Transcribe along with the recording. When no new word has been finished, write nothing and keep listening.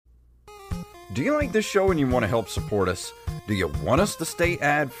Do you like this show and you want to help support us? Do you want us to stay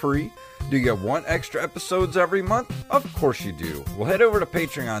ad-free? Do you want extra episodes every month? Of course you do. Well, head over to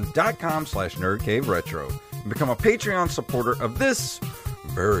patreon.com/nerdcaveretro and become a Patreon supporter of this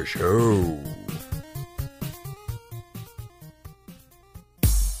very show.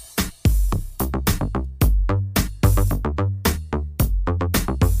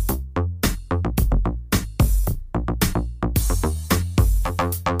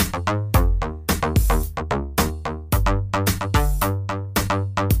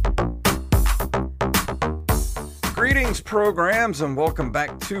 Programs, and welcome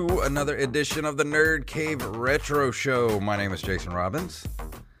back to another edition of the Nerd Cave Retro Show. My name is Jason Robbins.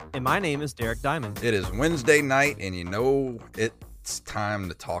 And my name is Derek Diamond. It is Wednesday night, and you know it's time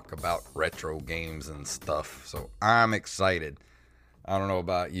to talk about retro games and stuff. So I'm excited. I don't know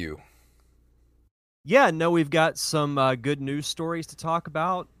about you. Yeah, no, we've got some good news stories to talk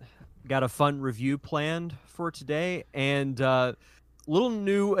about. Got a fun review planned for today, and little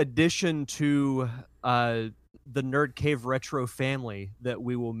new addition to the Nerd Cave Retro family that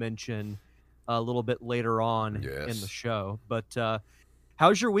we will mention a little bit later on in the show. But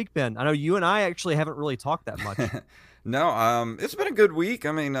how's your week been? I know you and I actually haven't really talked that much. No, it's been a good week.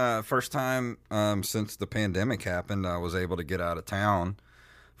 I mean, first time since the pandemic happened, I was able to get out of town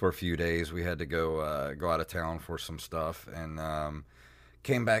for a few days. We had to go out of town for some stuff, and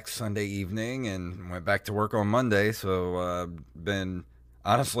came back Sunday evening and went back to work on Monday. So been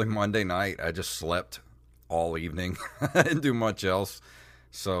honestly Monday night, I just slept all evening. I didn't do much else.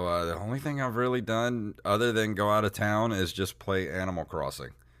 So the only thing I've really done other than go out of town is just play Animal Crossing.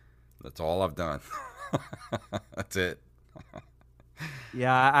 That's all I've done. That's it.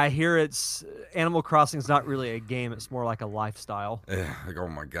 Yeah, I hear Animal Crossing is not really a game. It's more like a lifestyle. Yeah, like, oh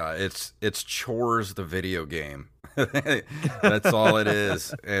my God. It's Chores, the video game. That's all it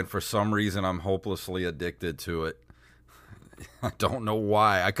is. And for some reason, I'm hopelessly addicted to it. I don't know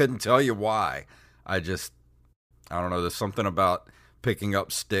why. I couldn't tell you why. I don't know, there's something about picking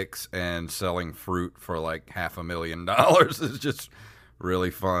up sticks and selling fruit for like $500,000 is just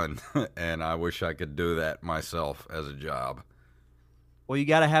really fun. And I wish I could do that myself as a job. Well, you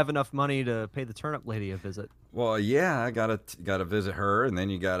got to have enough money to pay the turnip lady a visit. Well, yeah, I gotta visit her, and then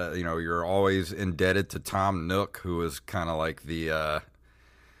you gotta, you're always indebted to Tom Nook, who is kind of like the,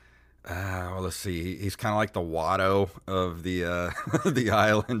 well, let's see, he's kind of like the Watto of the the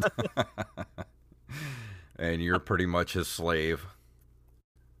island. And you're pretty much his slave.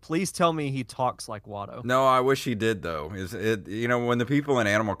 Please tell me he talks like Watto. No, I wish he did, though. When the people in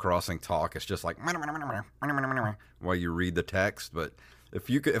Animal Crossing talk, it's just like while you read the text. But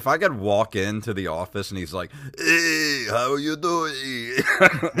if I could walk into the office and he's like, "Hey, how are you doing?"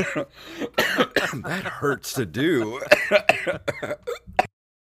 That hurts to do.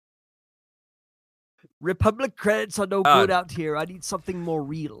 Republic credits are no good out here. I need something more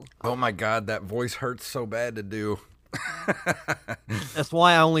real. Oh my God, that voice hurts so bad to do. That's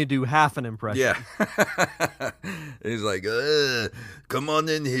why I only do half an impression. Yeah. He's like, come on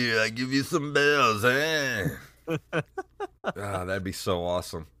in here. I give you some bells, eh? That'd be so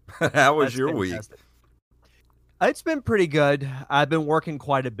awesome. How was your fantastic week? It's been pretty good. I've been working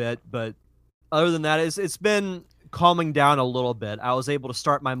quite a bit, but other than that, it's been calming down a little bit. I was able to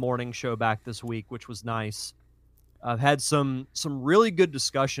start my morning show back this week, which was nice. I've had some really good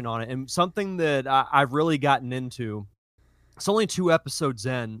discussion on it, and something that I've really gotten into. It's only 2 episodes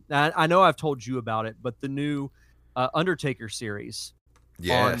in. I know I've told you about it, but the new Undertaker series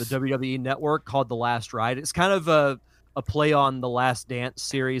on the WWE Network called The Last Ride. It's kind of a play on the Last Dance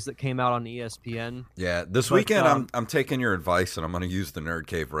series that came out on ESPN. Yeah, this weekend I'm taking your advice, and I'm going to use the Nerd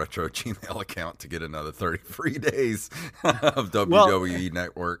Cave Retro Gmail account to get another 30 free days of WWE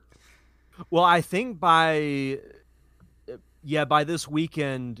Network. Well, I think by this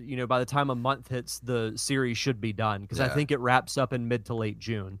weekend, by the time a month hits, the series should be done, because I think it wraps up in mid to late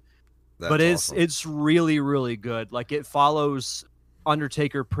June. That's awesome. It's really, really good. Like, it follows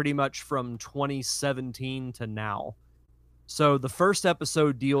Undertaker pretty much from 2017 to now. So the first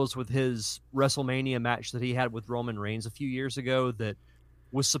episode deals with his WrestleMania match that he had with Roman Reigns a few years ago that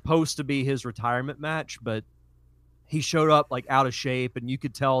was supposed to be his retirement match, but he showed up like out of shape, and you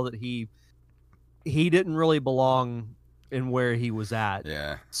could tell that he didn't really belong in where he was at.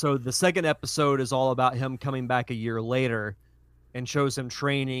 Yeah. So the second episode is all about him coming back a year later and shows him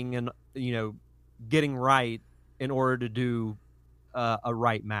training and, getting right in order to do a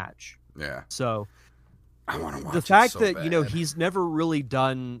right match. Yeah. So I want to watch the fact that bad. He's never really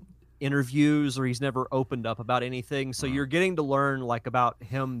done interviews or he's never opened up about anything, so you're getting to learn like about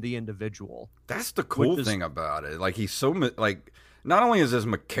him, the individual. That's the cool thing about it. Like, he's so like not only is his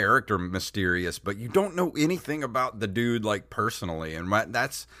character mysterious, but you don't know anything about the dude like personally, and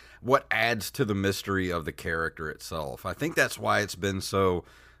that's what adds to the mystery of the character itself. I think that's why he's been so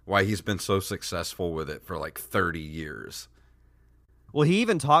successful with it for like 30 years. Well, he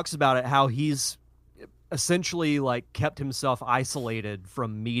even talks about it, how he's essentially like kept himself isolated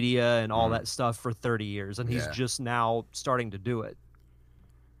from media and all that stuff for 30 years, and he's just now starting to do it.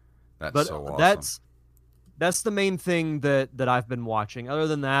 That's so awesome. That's the main thing that I've been watching. Other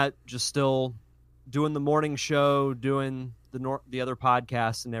than that, just still doing the morning show, doing the other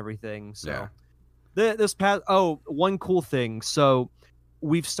podcasts and everything. So one cool thing. So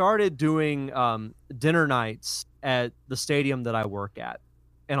we've started doing dinner nights at the stadium that I work at.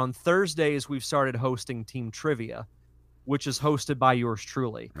 And on Thursdays, we've started hosting Team Trivia, which is hosted by yours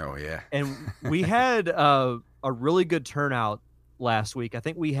truly. Oh, yeah. And we had a really good turnout last week. I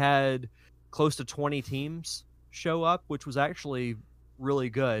think we had close to 20 teams show up, which was actually really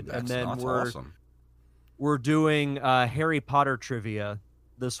good. That's awesome. We're doing Harry Potter trivia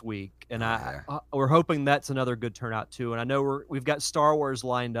this week, and we're hoping that's another good turnout too. And I know we've got Star Wars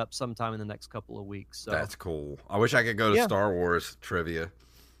lined up sometime in the next couple of weeks. So that's cool. I wish I could go to Star Wars trivia.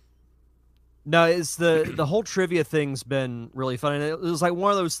 No, it's the whole trivia thing's been really fun. And it was like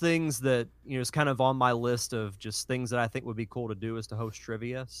one of those things that, you know, is kind of on my list of just things that I think would be cool to do, is to host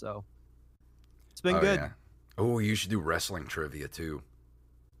trivia. So it's been good. Yeah. Oh, you should do wrestling trivia too.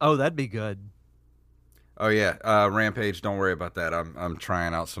 Oh, that'd be good. Oh yeah, Rampage. Don't worry about that. I'm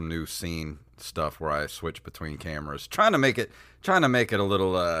trying out some new scene stuff where I switch between cameras, trying to make it a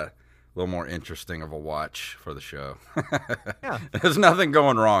little more interesting of a watch for the show. Yeah, there's nothing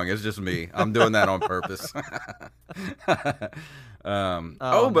going wrong. It's just me. I'm doing that on purpose.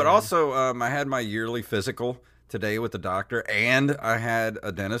 But also I had my yearly physical today with the doctor, and I had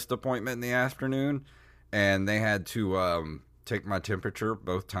a dentist appointment in the afternoon, and they had to take my temperature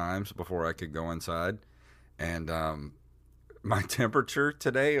both times before I could go inside. And my temperature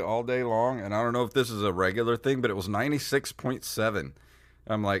today all day long, and I don't know if this is a regular thing, but it was 96.7.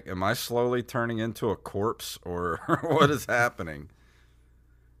 I'm like, am I slowly turning into a corpse, or what is happening?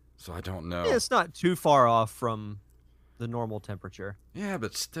 So I don't know. Yeah, it's not too far off from the normal temperature. Yeah,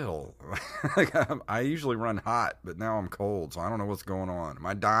 but still, I usually run hot, but now I'm cold, so I don't know what's going on. Am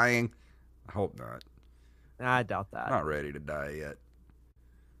I dying? I hope not. I doubt that. I'm not ready to die yet.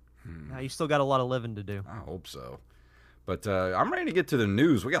 Now you still got a lot of living to do. I hope so. But I'm ready to get to the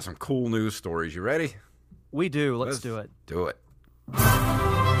news. We got some cool news stories. You ready? We do. Let's do it. Do it.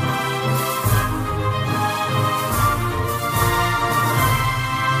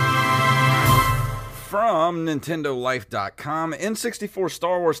 From NintendoLife.com, N64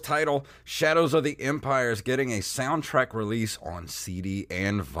 Star Wars title Shadows of the Empire is getting a soundtrack release on CD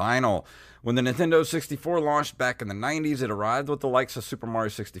and vinyl. When the Nintendo 64 launched back in the 90s, it arrived with the likes of Super Mario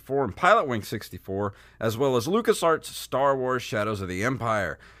 64 and Pilot Wing 64, as well as LucasArts' Star Wars Shadows of the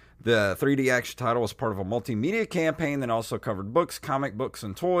Empire. The 3D action title was part of a multimedia campaign that also covered books, comic books,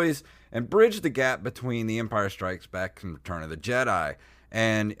 and toys, and bridged the gap between The Empire Strikes Back and Return of the Jedi.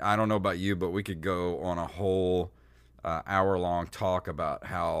 And I don't know about you, but we could go on a whole hour-long talk about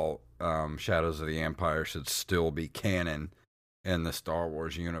how Shadows of the Empire should still be canon in the Star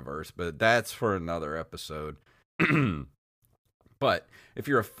Wars universe. But that's for another episode. But if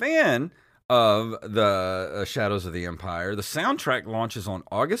you're a fan of the Shadows of the Empire, the soundtrack launches on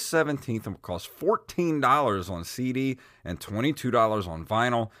August 17th and will cost $14 on CD and $22 on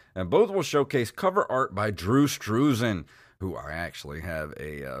vinyl. And both will showcase cover art by Drew Struzan, who I actually have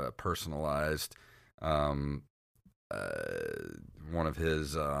a personalized one of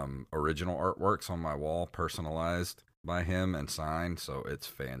his original artworks on my wall, personalized by him and signed, so it's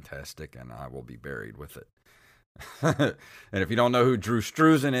fantastic, and I will be buried with it. And if you don't know who Drew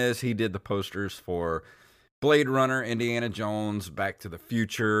Struzan is, he did the posters for Blade Runner, Indiana Jones, Back to the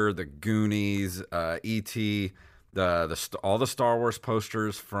Future, The Goonies, E.T., all the Star Wars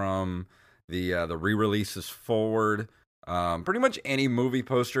posters from the re-releases forward. Pretty much any movie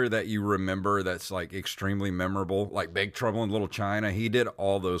poster that you remember that's like extremely memorable, like Big Trouble in Little China. He did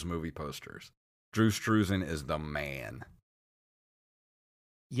all those movie posters. Drew Struzan is the man.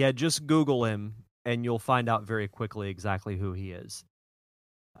 Yeah, just Google him and you'll find out very quickly exactly who he is.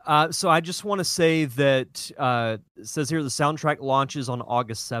 So I just want to say that it says here the soundtrack launches on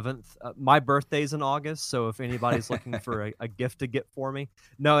August 7th. My birthday's in August, so if anybody's looking for a gift to get for me.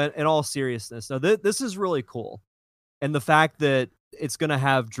 No, in all seriousness, no, this is really cool. And the fact that it's going to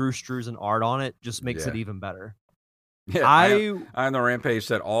have Drew Struzan art on it just makes it even better. Yeah, I on the Rampage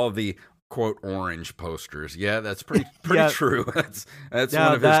said all of the quote orange posters. Yeah, that's pretty true. That's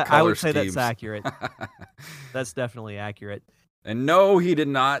one of his color I would say schemes. that's accurate. That's definitely accurate. And no, he did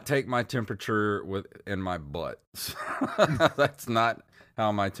not take my temperature in my butt. That's not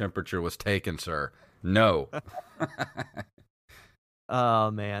how my temperature was taken, sir. No.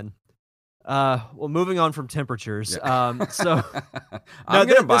 Oh man. Well, moving on from temperatures. Yeah. So I'm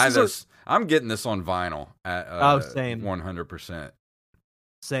no, gonna buy is this. I'm getting this on vinyl at same. 100%.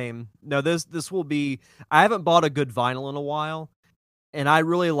 Same. No, this will be. I haven't bought a good vinyl in a while, and I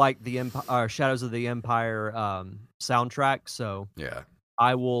really like the Shadows of the Empire soundtrack. So Yeah.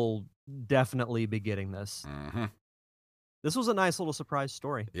 I will definitely be getting this. Mm-hmm. This was a nice little surprise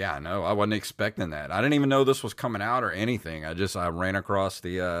story. Yeah, I know. I wasn't expecting that. I didn't even know this was coming out or anything. I ran across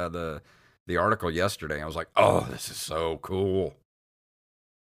the article yesterday. I was like, oh, this is so cool.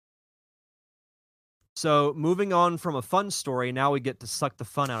 So moving on from a fun story, now we get to suck the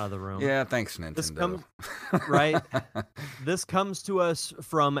fun out of the room. Yeah, thanks, Nintendo. Right? This comes to us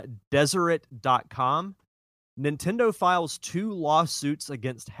from Deseret.com. Nintendo files 2 lawsuits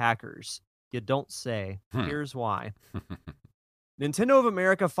against hackers. You don't say. Here's why. Nintendo of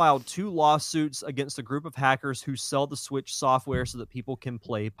America filed 2 lawsuits against a group of hackers who sell the Switch software so that people can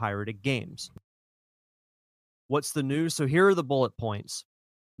play pirated games. What's the news? So here are the bullet points.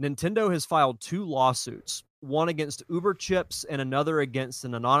 Nintendo has filed 2 lawsuits, one against Uber Chips and another against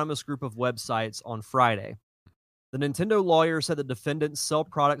an anonymous group of websites on Friday. The Nintendo lawyer said the defendants sell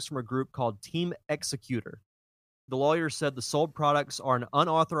products from a group called Team Executor. The lawyer said the sold products are an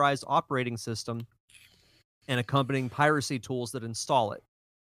unauthorized operating system and accompanying piracy tools that install it.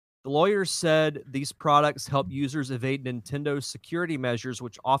 The lawyer said these products help users evade Nintendo's security measures,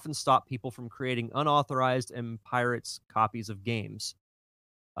 which often stop people from creating unauthorized and pirates copies of games,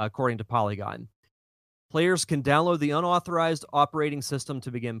 according to Polygon. Players can download the unauthorized operating system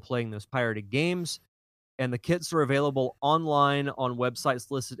to begin playing those pirated games, and the kits are available online on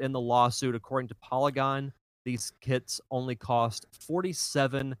websites listed in the lawsuit. According to Polygon, these kits only cost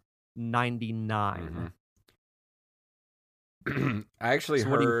 $47.99. Mm-hmm. I actually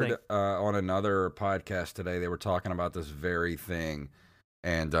heard on another podcast today, they were talking about this very thing.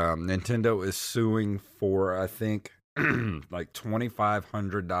 And Nintendo is suing for, I think, like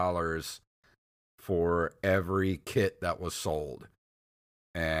 $2,500 for every kit that was sold.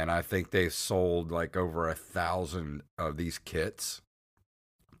 And I think they sold like over 1,000 of these kits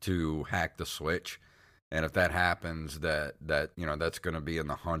to hack the Switch. And if that happens, that that's going to be in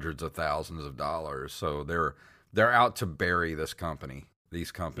the hundreds of thousands of dollars. So they're out to bury this company.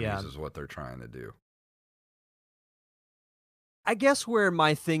 These companies is what they're trying to do. I guess where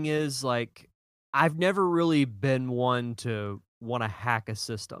my thing is, like, I've never really been one to want to hack a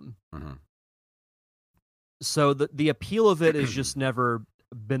system. Mm-hmm. So the appeal of it has just never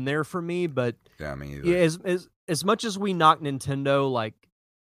been there for me. But yeah, me either. Yeah, as much as we knock Nintendo, like,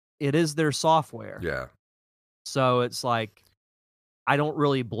 it is their software. Yeah. So it's like, I don't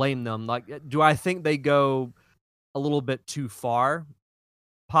really blame them. Like, do I think they go a little bit too far?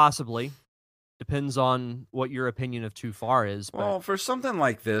 Possibly. Depends on what your opinion of too far is. But well, for something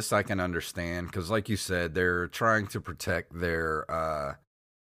like this, I can understand because, like you said, they're trying to protect their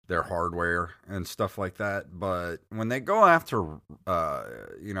hardware and stuff like that. But when they go after,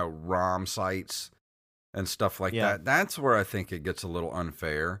 ROM sites and stuff like that, that's where I think it gets a little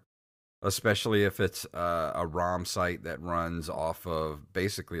unfair. Especially if it's a ROM site that runs off of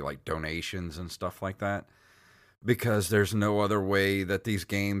basically like donations and stuff like that. Because there's no other way that these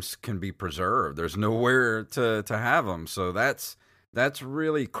games can be preserved. There's nowhere to have them. So that's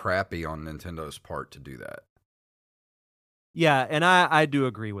really crappy on Nintendo's part to do that. Yeah, and I do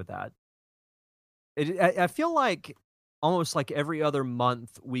agree with that. I feel like almost like every other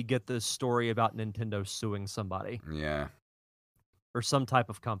month we get this story about Nintendo suing somebody. Yeah. Or some type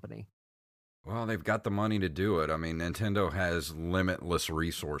of company. Well, they've got the money to do it. I mean, Nintendo has limitless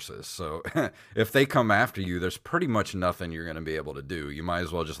resources. So if they come after you, there's pretty much nothing you're going to be able to do. You might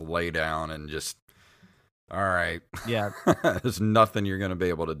as well just lay down and just, all right. Yeah. There's nothing you're going to be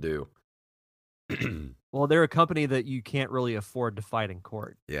able to do. Well, they're a company that you can't really afford to fight in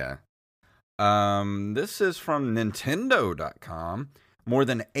court. Yeah. This is from Nintendo.com. More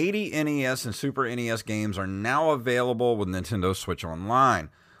than 80 NES and Super NES games are now available with Nintendo Switch Online.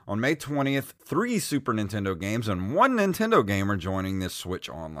 On May 20th, 3 Super Nintendo games and 1 Nintendo game are joining this Switch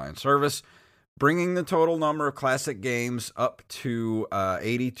Online service, bringing the total number of classic games up to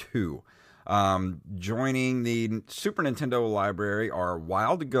 82. Joining the Super Nintendo library are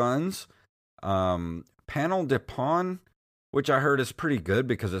Wild Guns, Panel de Pon, which I heard is pretty good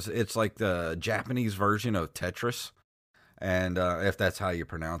because it's like the Japanese version of Tetris, and if that's how you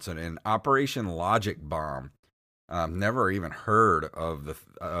pronounce it, and Operation Logic Bomb. Never even heard of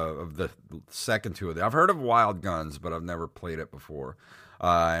the second two of them. I've heard of Wild Guns, but I've never played it before.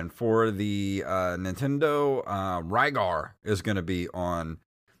 And for the Nintendo, Rygar is going to be on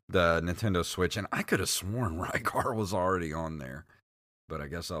the Nintendo Switch, and I could have sworn Rygar was already on there, but I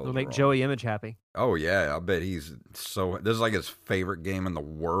guess I was It'll make wrong. Joey Image happy. Oh yeah, I bet he's so. This is like his favorite game in the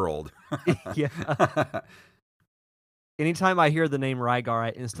world. Yeah. Anytime I hear the name Rygar, I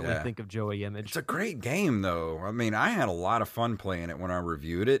instantly Yeah. think of Joey Image. It's a great game, though. I mean, I had a lot of fun playing it when I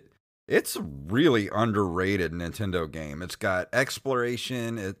reviewed it. It's a really underrated Nintendo game. It's got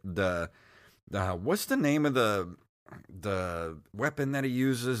exploration. What's the name of the weapon that he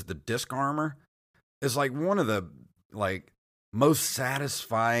uses? The disc armor is like one of the most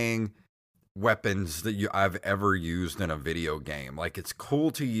satisfying weapons that I've ever used in a video game. Like, it's cool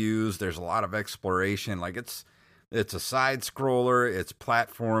to use. There's a lot of exploration. Like, it's a side scroller. It's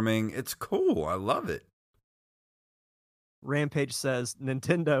platforming. It's cool. I love it. Rampage says,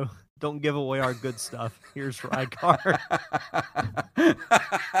 Nintendo, don't give away our good stuff. Here's Rygar.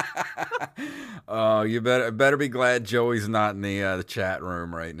 Oh, you better be glad Joey's not in the chat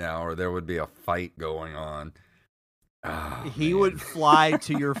room right now, or there would be a fight going on. Oh, He would fly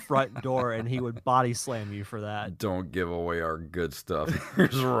to your front door and he would body slam you for that. Don't give away our good stuff.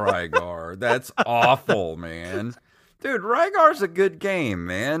 Here's Rygar. That's awful, man. Dude, Rygar's a good game,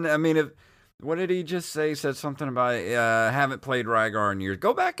 man. I mean, what did he just say? He said something about haven't played Rygar in years.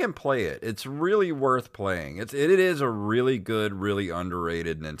 Go back and play it. It's really worth playing. It is a really good, really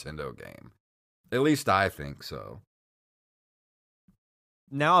underrated Nintendo game. At least I think so.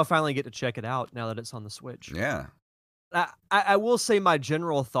 Now I finally get to check it out now that it's on the Switch. Yeah. I will say my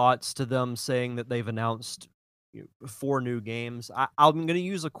general thoughts to them saying that they've announced 4 new games. I'm going to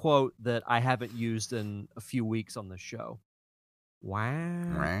use a quote that I haven't used in a few weeks on the show.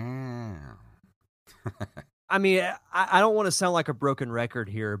 Wow. I mean, I don't want to sound like a broken record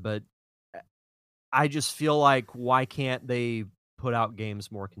here, but I just feel like, why can't they put out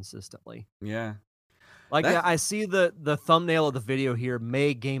games more consistently? Yeah. Like, I see the thumbnail of the video here,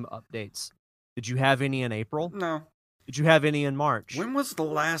 May game updates. Did you have any in April? No. Did you have any in March? When was the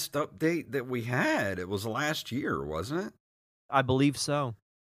last update that we had? It was last year, wasn't it? I believe so.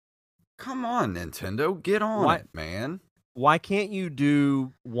 Come on, Nintendo. Get on it, man. Why can't you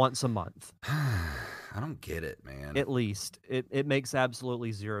do once a month? I don't get it, man. At least. It makes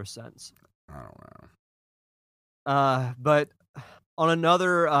absolutely zero sense. I don't know. But on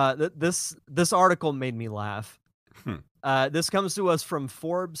another, this article made me laugh. This comes to us from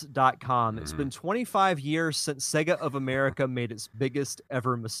Forbes.com. It's been 25 years since Sega of America made its biggest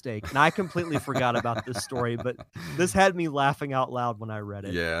ever mistake. And I completely forgot about this story, but this had me laughing out loud when I read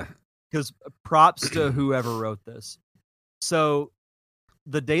it. Yeah. Because props to whoever wrote this. So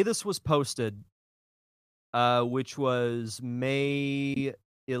the day this was posted, which was May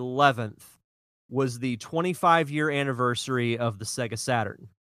 11th, was the 25-year anniversary of the Sega Saturn.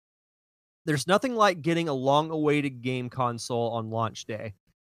 There's nothing like getting a long-awaited game console on launch day.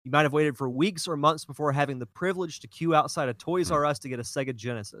 You might have waited for weeks or months before having the privilege to queue outside of Toys R Us to get a Sega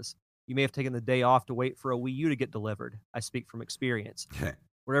Genesis. You may have taken the day off to wait for a Wii U to get delivered. I speak from experience.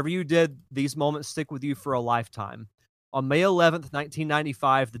 Whatever you did, these moments stick with you for a lifetime. On May 11th,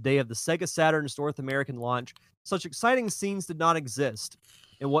 1995, the day of the Sega Saturn's North American launch, such exciting scenes did not exist.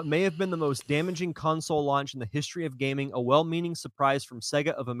 In what may have been the most damaging console launch in the history of gaming, a well-meaning surprise from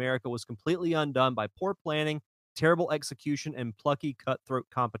Sega of America was completely undone by poor planning, terrible execution, and plucky cutthroat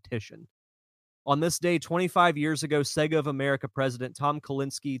competition. On this day, 25 years ago, Sega of America president Tom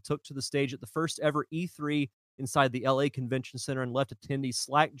Kalinske took to the stage at the first ever E3 inside the LA Convention Center and left attendees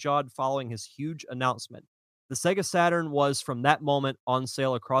slack-jawed following his huge announcement. The Sega Saturn was, from that moment, on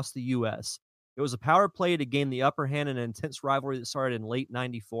sale across the U.S. It was a power play to gain the upper hand in an intense rivalry that started in late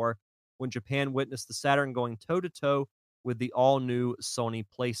 94 when Japan witnessed the Saturn going toe-to-toe with the all-new Sony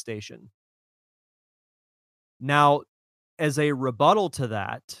PlayStation. Now, as a rebuttal to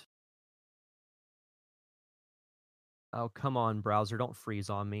that... Oh, come on, browser. Don't freeze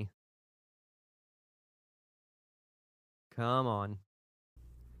on me. Come on.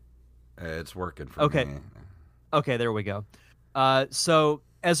 It's working for me. Okay, there we go. So,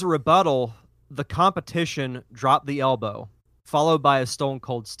 as a rebuttal, the competition dropped the elbow, followed by a Stone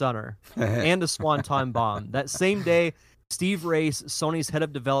Cold Stunner and a Swanton Bomb. That same day, Steve Race, Sony's head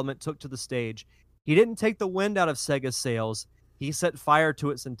of development, took to the stage. He didn't take the wind out of Sega's sails. He set fire to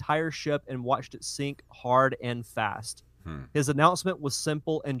its entire ship and watched it sink hard and fast. His announcement was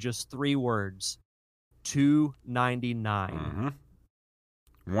simple and just 3 words. $299.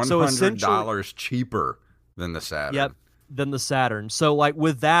 $100 cheaper than the Saturn. Yep, than the Saturn. So, like,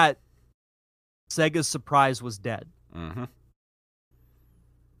 with that, Sega's surprise was dead. Mm-hmm.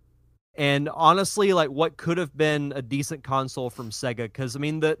 And honestly, like, what could have been a decent console from Sega? Because, I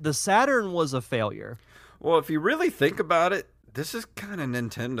mean, the Saturn was a failure. Well, if you really think about it, this is kind of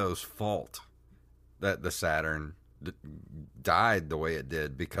Nintendo's fault that the Saturn died the way it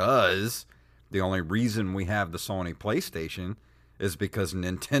did, because the only reason we have the Sony PlayStation is because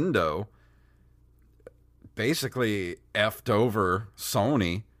Nintendo basically effed over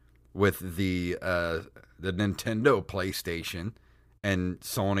Sony with the Nintendo PlayStation, and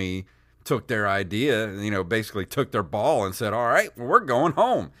Sony took their idea, basically took their ball and said, all right, well, we're going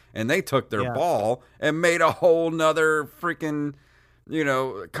home. And they took their ball and made a whole nother freaking,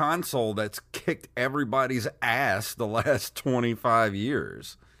 console that's kicked everybody's ass the last 25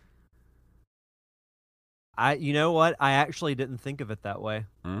 years. You know what? I actually didn't think of it that way.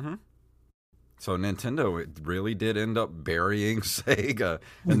 Mm-hmm. So Nintendo, it really did end up burying Sega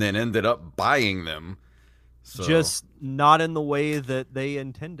and then ended up buying them. So, just not in the way that they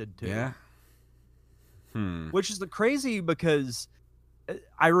intended to. Yeah. Which is the crazy, because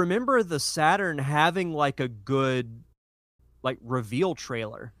I remember the Saturn having like a good reveal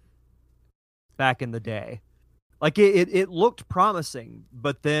trailer back in the day. Like it looked promising,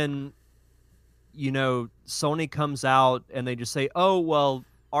 but then Sony comes out and they just say, "Oh, well,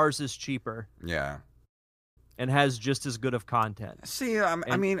 ours is cheaper." Yeah. And has just as good of content. See, I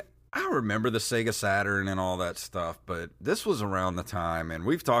mean, I remember the Sega Saturn and all that stuff, but this was around the time, and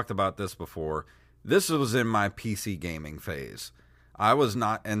we've talked about this before, this was in my PC gaming phase. I was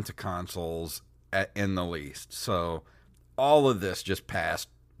not into consoles in the least, so all of this just passed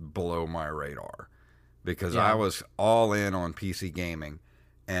below my radar, because I was all in on PC gaming,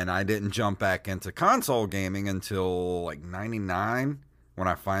 and I didn't jump back into console gaming until like 99, when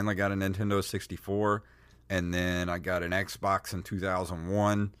I finally got a Nintendo 64, and then I got an Xbox in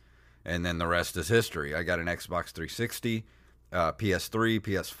 2001, and then the rest is history. I got an Xbox 360, PS3,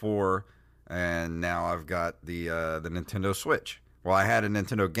 PS4, and now I've got the Nintendo Switch. Well, I had a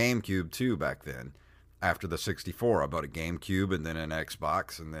Nintendo GameCube too back then. After the 64, I bought a GameCube and then an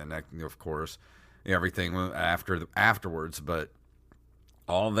Xbox, and then of course everything afterwards. But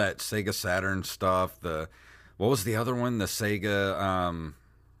all that Sega Saturn stuff. What was the other one? The Sega.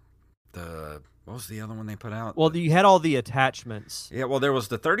 What was the other one they put out? Well, you had all the attachments. Yeah, well, there was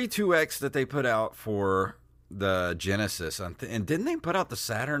the 32X that they put out for the Genesis. And didn't they put out the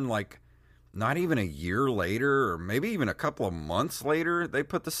Saturn like not even a year later, or maybe even a couple of months later? They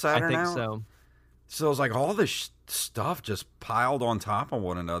put the Saturn out? I think so. So it was like all this stuff just piled on top of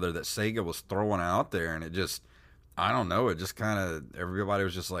one another that Sega was throwing out there. And it just, I don't know, it just kind of, everybody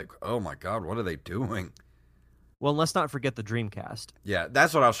was just like, oh my God, what are they doing? Well, let's not forget the Dreamcast. Yeah,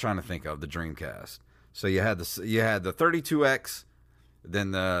 that's what I was trying to think of, the Dreamcast. So you had the 32X,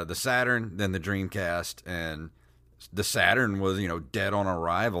 then the Saturn, then the Dreamcast, and the Saturn was dead on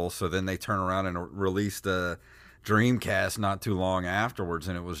arrival. So then they turn around and released the Dreamcast not too long afterwards,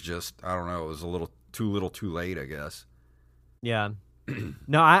 and it was just, I don't know, it was a little too late, I guess. Yeah.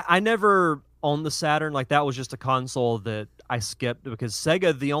 No, I never owned the Saturn. Like, that was just a console that I skipped, because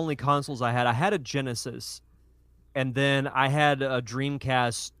Sega, the only consoles I had a Genesis. And then I had a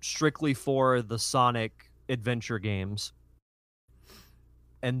Dreamcast strictly for the Sonic adventure games.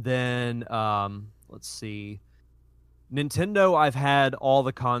 And then, let's see. Nintendo, I've had all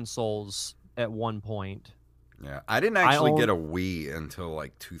the consoles at one point. Yeah, I didn't actually get a Wii until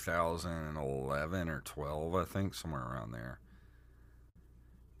like 2011 or 12, I think, somewhere around there.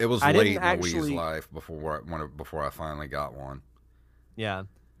 It was late in Wii's life before I finally got one. Yeah.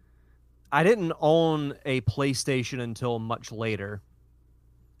 I didn't own a PlayStation until much later,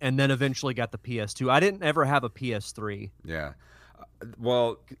 and then eventually got the PS2. I didn't ever have a PS3. Yeah.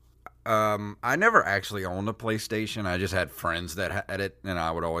 Well, I never actually owned a PlayStation. I just had friends that had it, and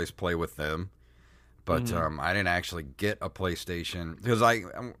I would always play with them. But I didn't actually get a PlayStation because I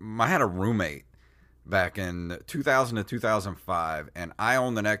had a roommate back in 2000 to 2005, and I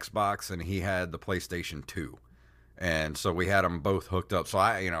owned an Xbox, and he had the PlayStation 2. And so we had them both hooked up. So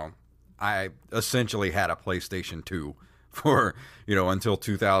I essentially had a PlayStation 2 for, until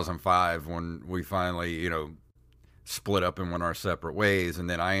 2005, when we finally, split up and went our separate ways. And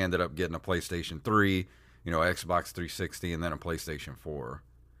then I ended up getting a PlayStation 3, Xbox 360, and then a PlayStation 4.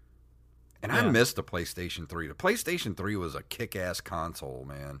 And I missed the PlayStation 3. The PlayStation 3 was a kick-ass console,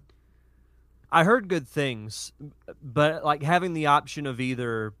 man. I heard good things, but like having the option of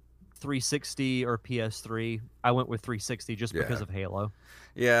either 360 or PS3, I went with 360 just because of Halo.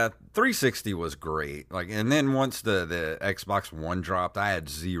 Yeah, 360 was great. And then once the Xbox One dropped, I had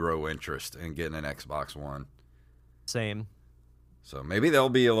zero interest in getting an Xbox One. Same. So maybe they'll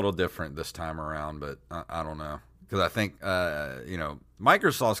be a little different this time around, but I don't know. Because I think,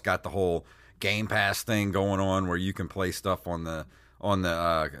 Microsoft's got the whole Game Pass thing going on where you can play stuff on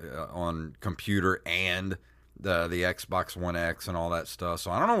computer and the Xbox One X and all that stuff.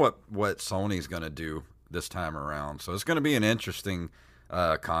 So I don't know what Sony's going to do this time around. So it's going to be an interesting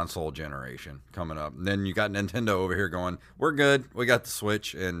console generation coming up. And then you got Nintendo over here going, we're good. We got the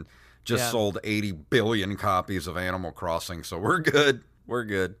Switch and just sold 80 billion copies of Animal Crossing. So we're good. We're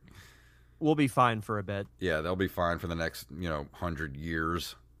good. We'll be fine for a bit. Yeah, they'll be fine for the next, 100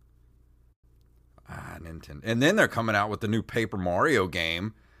 years. Nintendo. And then they're coming out with the new Paper Mario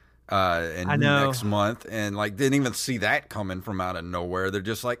game next month. And, didn't even see that coming from out of nowhere. They're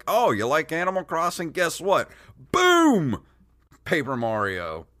just like, oh, you like Animal Crossing? Guess what? Boom! Paper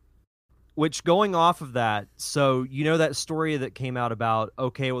Mario. Which, going off of that, so that story that came out about,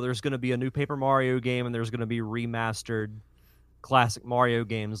 okay, well, there's going to be a new Paper Mario game and there's going to be remastered classic Mario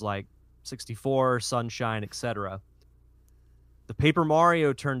games like 64, Sunshine, etc. The Paper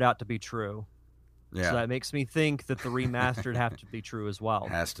Mario turned out to be true. Yeah. So that makes me think that the remastered have to be true as well.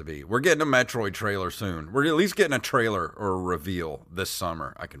 Has to be. We're getting a Metroid trailer soon. We're at least getting a trailer or a reveal this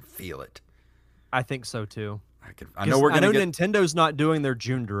summer. I can feel it. I think so too. I know Nintendo's not doing their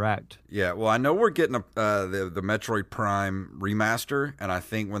June Direct. Yeah, well, I know we're getting the Metroid Prime remaster, and I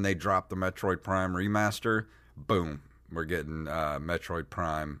think when they drop the Metroid Prime remaster, boom, we're getting Metroid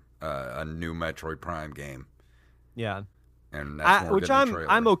Prime, a new Metroid Prime game. Yeah, and that's which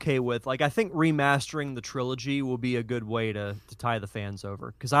I'm okay with. I think remastering the trilogy will be a good way to tie the fans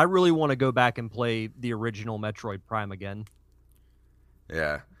over, because I really want to go back and play the original Metroid Prime again.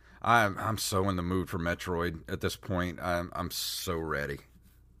 Yeah. I'm so in the mood for Metroid at this point. I'm so ready.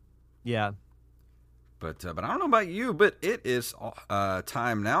 Yeah. But I don't know about you, but it is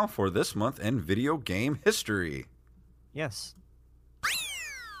time now for this month in video game history. Yes.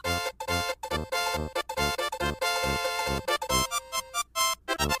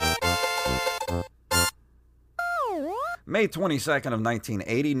 May 22nd of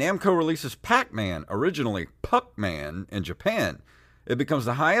 1980, Namco releases Pac-Man, originally Puck-Man, in Japan. It becomes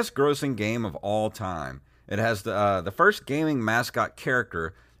the highest-grossing game of all time. It has the first gaming mascot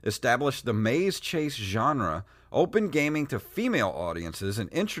character, established the maze chase genre, opened gaming to female audiences, and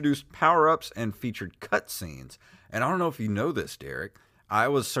introduced power-ups and featured cutscenes. And I don't know if you know this, Derek. I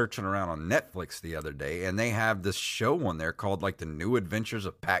was searching around on Netflix the other day, and they have this show on there called The New Adventures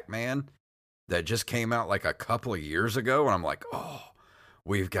of Pac-Man that just came out a couple of years ago. And I'm like, oh,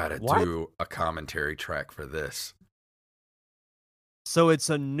 we've got to do a commentary track for this. So it's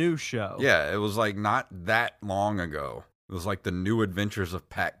a new show. Yeah, it was not that long ago. It was The New Adventures of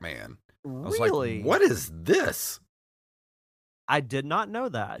Pac-Man. Really? I was like, what is this? I did not know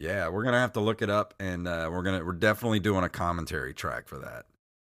that. Yeah, we're gonna have to look it up, and we're definitely doing a commentary track for that.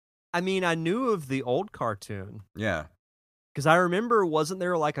 I mean, I knew of the old cartoon. Yeah. Because I remember, wasn't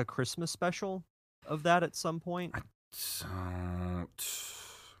there a Christmas special of that at some point?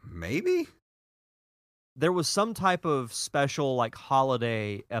 Maybe? There was some type of special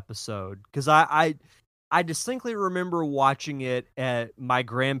holiday episode, because I distinctly remember watching it at my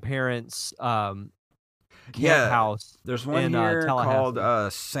grandparents' camp house. There's one here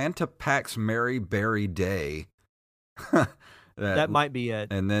called Santa Pac's Merry Berry Day. that might be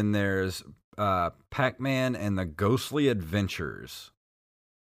it. And then there's Pac-Man and the Ghostly Adventures.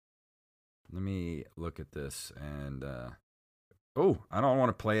 Let me look at this and I don't want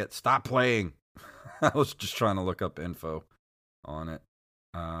to play it. Stop playing. I was just trying to look up info on it.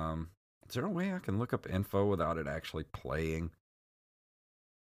 Is there a way I can look up info without it actually playing?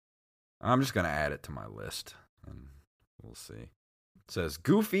 I'm just going to add it to my list, and we'll see. It says,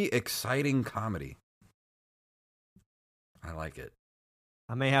 goofy, exciting comedy. I like it.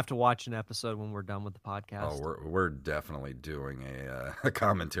 I may have to watch an episode when we're done with the podcast. Oh, we're definitely doing a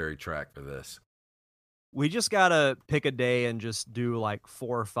commentary track for this. We just gotta pick a day and just do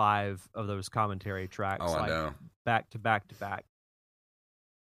 4 or 5 of those commentary tracks, I know. Back to back to back.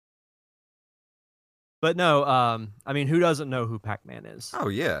 But no, I mean, who doesn't know who Pac-Man is? Oh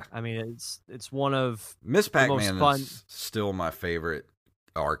yeah, I mean, it's one of Miss Pac-Man is still my favorite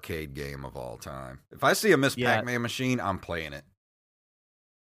arcade game of all time. If I see a Miss Pac-Man machine, I'm playing it.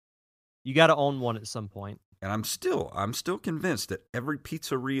 You got to own one at some point. And I'm still convinced that every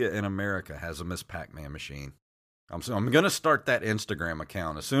pizzeria in America has a Miss Pac-Man machine. I'm going to start that Instagram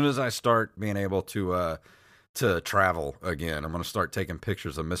account as soon as I start being able to travel again. I'm going to start taking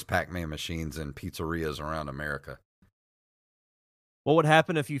pictures of Miss Pac-Man machines in pizzerias around America. What would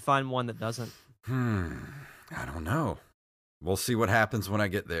happen if you find one that doesn't? I don't know. We'll see what happens when I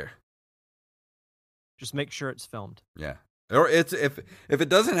get there. Just make sure it's filmed. Yeah. Or it's if it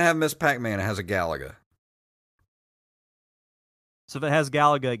doesn't have Miss Pac-Man, it has a Galaga. So if it has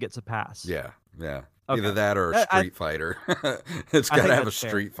Galaga, it gets a pass. Yeah. Okay. Either that or a Street Fighter. It's got to have a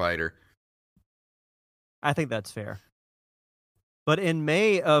Street Fighter. I think that's fair. But in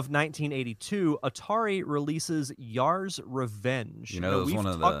May of 1982, Atari releases Yar's Revenge. We've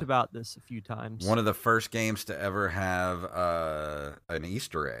talked about this a few times. One of the first games to ever have an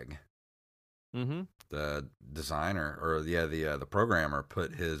Easter egg. Mm-hmm. The designer, or the programmer,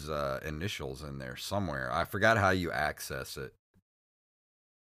 put his initials in there somewhere. I forgot how you access it.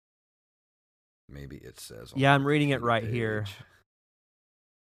 Maybe it says. Yeah, I'm reading it right here.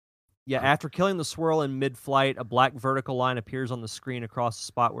 Yeah, after killing the swirl in mid-flight, a black vertical line appears on the screen across the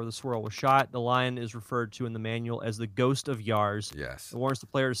spot where the swirl was shot. The line is referred to in the manual as the Ghost of Yars. Yes. It warns the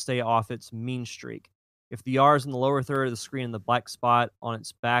player to stay off its mean streak. If the Yars in the lower third of the screen in the black spot on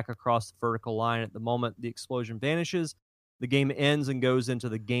its back across the vertical line at the moment the explosion vanishes, the game ends and goes into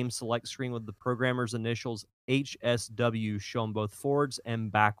the game select screen with the programmer's initials HSW shown both forwards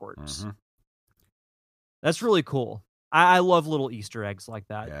and backwards. Mm-hmm. That's really cool. I love little Easter eggs like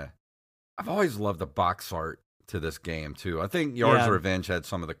that. Yeah. I've always loved the box art to this game, too. I think Yar's Revenge had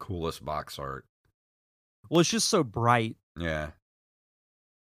some of the coolest box art. Well, it's just so bright. Yeah.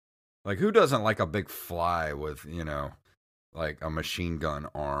 Like, who doesn't like a big fly with, like a machine gun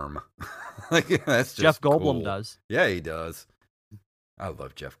arm? Like, that's just Jeff Goldblum cool. does. Yeah, he does. I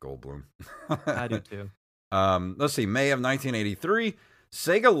love Jeff Goldblum. I do, too. Let's see. May of 1983.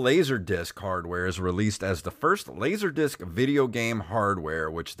 Sega Laserdisc hardware is released as the first Laserdisc video game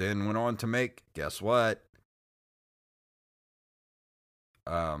hardware, which then went on to make, guess what?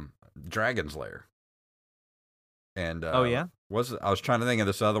 Dragon's Lair. And oh yeah, I was trying to think of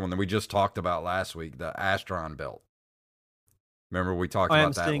this other one that we just talked about last week, the Astron Belt. Remember we talked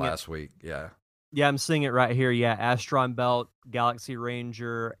about that last week? Yeah. Yeah, I'm seeing it right here. Yeah, Astron Belt, Galaxy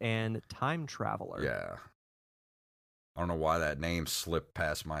Ranger, and Time Traveler. Yeah. I don't know why that name slipped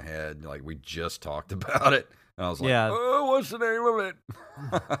past my head. Like, we just talked about it. And I was like, oh, what's the name of it?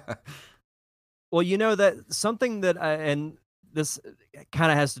 Well, that something that, and this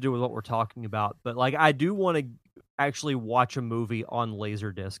kind of has to do with what we're talking about, but like, I do want to actually watch a movie on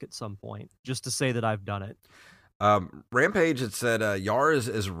Laserdisc at some point, just to say that I've done it. Rampage had said,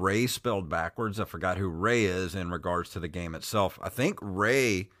 Yars is Ray spelled backwards. I forgot who Ray is in regards to the game itself. I think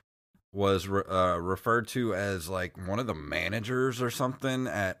Ray was referred to as like one of the managers or something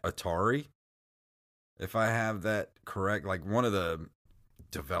at Atari, if I have that correct, like one of the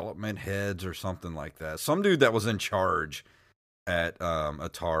development heads or something like that. Some dude that was in charge at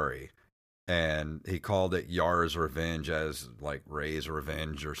Atari, and he called it Yar's Revenge as like Ray's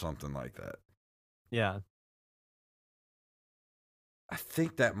Revenge or something like that. Yeah. I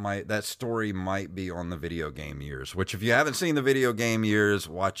think that story might be on the Video Game Years, which if you haven't seen the Video Game Years,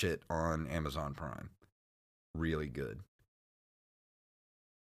 watch it on Amazon Prime. Really good.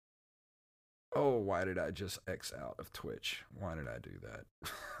 Oh, why did I just X out of Twitch? Why did I do that?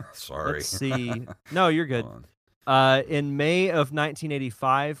 Sorry. Let's see. No, you're good. In May of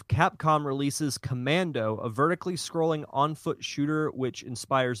 1985, Capcom releases Commando, a vertically scrolling on-foot shooter which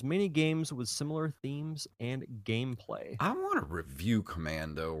inspires many games with similar themes and gameplay. I want to review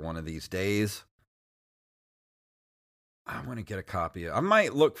Commando one of these days. I want to get a copy. I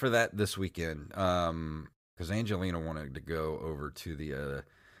might look for that this weekend because Angelina wanted to go over to the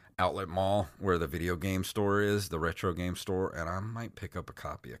outlet mall where the video game store is, the retro game store, and I might pick up a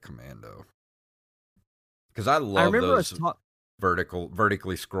copy of Commando. Because I love those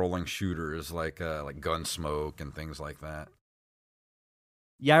vertically scrolling shooters like Gunsmoke and things like that.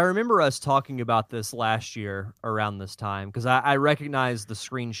 Yeah, I remember us talking about this last year around this time because I recognized the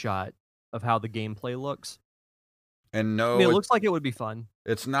screenshot of how the gameplay looks. And no, it looks like it would be fun.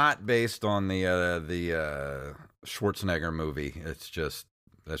 It's not based on the Schwarzenegger movie. That's just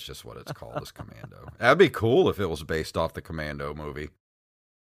what it's called, is Commando. That'd be cool if it was based off the Commando movie.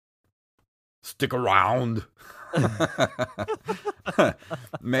 Stick around. May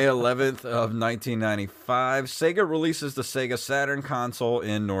 11th of 1995, Sega releases the Sega Saturn console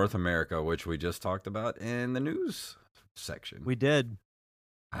in North America, which we just talked about in the news section. We did.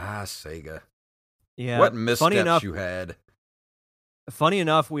 Sega. Yeah. What missteps you had. Funny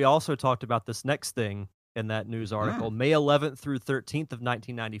enough, we also talked about this next thing in that news article. May 11th through 13th of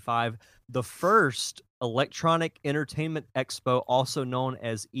 1995, the first Electronic Entertainment Expo, also known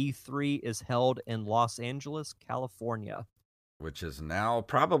as E3, is held in Los Angeles, California. Which is now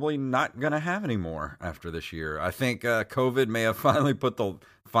probably not going to have any more after this year. I think COVID may have finally put the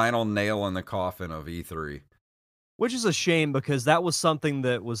final nail in the coffin of E3. Which is a shame because that was something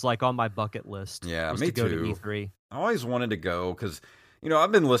that was like on my bucket list. Yeah, was me to go too. to E3. I always wanted to go because,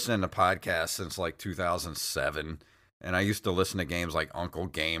 I've been listening to podcasts since like 2007. And I used to listen to games like Uncle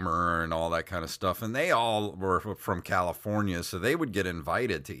Gamer and all that kind of stuff. And they all were from California. So they would get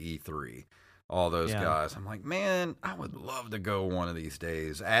invited to E3. All those guys. I'm like, man, I would love to go one of these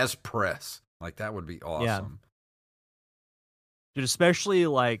days as press. Like, that would be awesome. Yeah. Dude, especially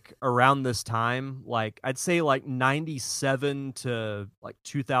like around this time, like I'd say like 97 to like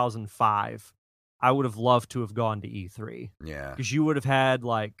 2005, I would have loved to have gone to E3. Yeah. Because you would have had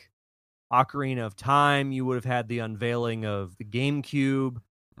like Ocarina of Time, you would have had the unveiling of the GameCube,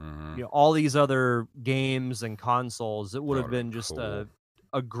 all these other games and consoles. It would have been just cool.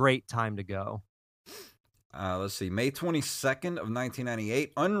 a great time to go. Let's see. May 22nd of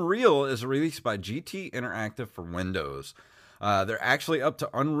 1998, Unreal is released by GT Interactive for Windows. They're actually up to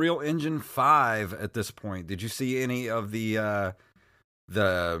Unreal Engine 5 at this point. Did you see any of the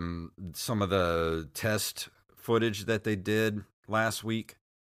some of the test footage that they did last week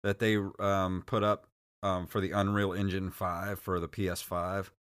that they put up for the Unreal Engine 5 for the PS5?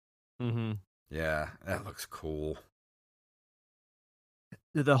 Mm-hmm. Yeah, that looks cool.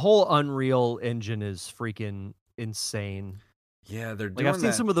 The whole Unreal Engine is freaking insane. Yeah, they're doing I've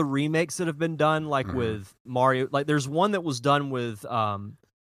seen some of the remakes that have been done, like with Mario. Like, there's one that was done with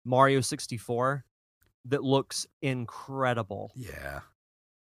Mario 64 that looks incredible. Yeah.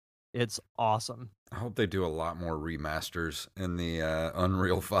 It's awesome. I hope they do a lot more remasters in the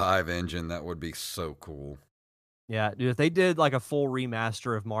Unreal 5 engine. That would be so cool. Yeah, dude, if they did like a full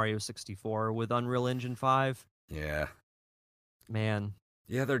remaster of Mario 64 with Unreal Engine 5. Yeah. Man.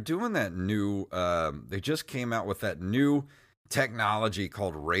 Yeah, they're doing that new, they just came out with that new technology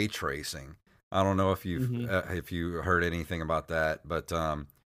called ray tracing. I don't know if if you heard anything about that, but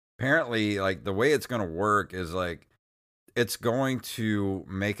apparently, like, the way it's going to work is like it's going to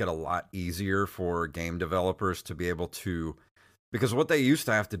make it a lot easier for game developers to be able to, because what they used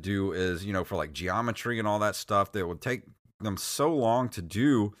to have to do is, for like geometry and all that stuff, that would take them so long to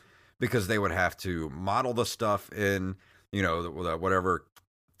do because they would have to model the stuff in, whatever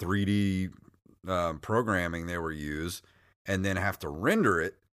 3D programming they were used, and then have to render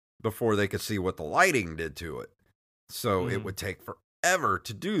it before they could see what the lighting did to it. So it would take forever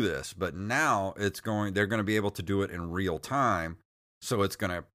to do this, but now they're going to be able to do it in real time. So it's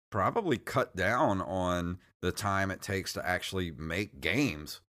going to probably cut down on the time it takes to actually make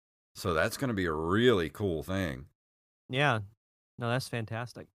games. So that's going to be a really cool thing. Yeah. No, that's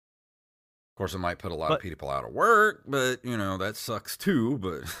fantastic. Of course, it might put a lot of people out of work, but, that sucks too.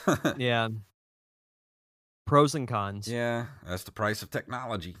 But yeah. Pros and cons. Yeah, that's the price of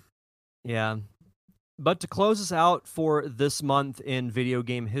technology. Yeah. But to close us out for this month in video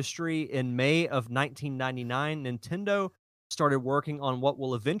game history, in May of 1999, Nintendo started working on what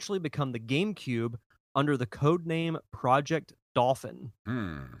will eventually become the GameCube under the codename Project Dolphin.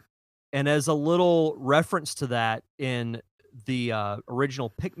 And as a little reference to that, in the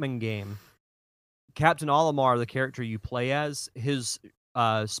original Pikmin game, Captain Olimar, the character you play as, his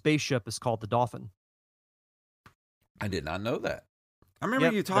spaceship is called the Dolphin. I did not know that. I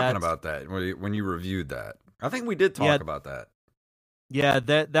remember you talking about that when you reviewed that. I think we did talk about that. Yeah,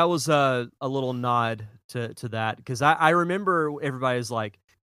 that was a little nod to that, because I remember everybody's like,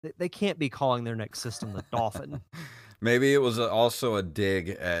 they can't be calling their next system the Dolphin. Maybe it was also a dig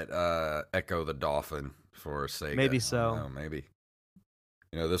at Echo the Dolphin for Sega. Maybe so. Maybe.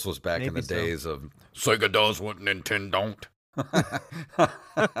 This was back in the days of Sega does what Nintendo don't.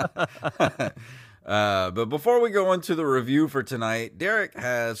 But before we go into the review for tonight, Derek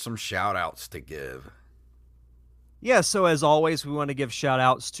has some shout-outs to give. Yeah, so as always, we want to give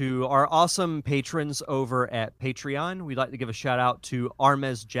shout-outs to our awesome patrons over at Patreon. We'd like to give a shout-out to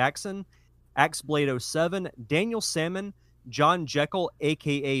Armez Jackson, AxeBlade07, Daniel Salmon, John Jekyll,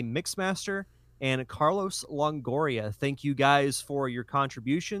 a.k.a. Mixmaster, and Carlos Longoria. Thank you guys for your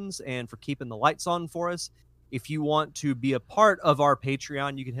contributions and for keeping the lights on for us. If you want to be a part of our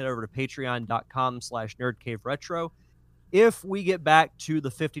Patreon, you can head over to patreon.com/nerdcaveretro. If we get back to the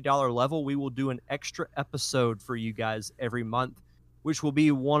 $50 level, we will do an extra episode for you guys every month, which will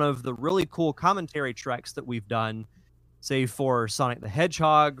be one of the really cool commentary tracks that we've done, say for Sonic the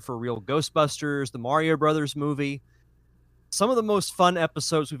Hedgehog, for Real Ghostbusters, the Mario Brothers movie. Some of the most fun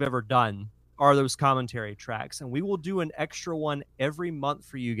episodes we've ever done are those commentary tracks, and we will do an extra one every month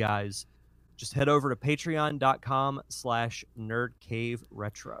for you guys. Just head over to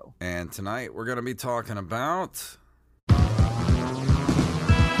patreon.com/nerdcaveretro. And tonight we're going to be talking about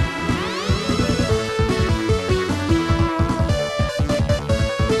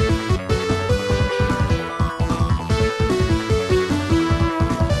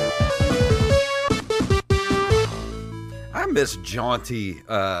miss jaunty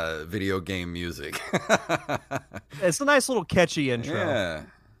video game music. It's a nice little catchy intro. Yeah,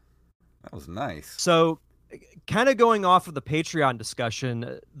 that was nice. So, kind of going off of the Patreon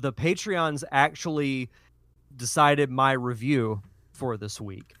discussion, the Patreons actually decided my review for this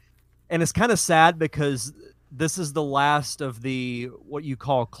week. And it's kind of sad because this is the last of the what you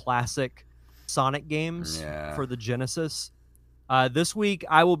call classic Sonic games for the Genesis. This week,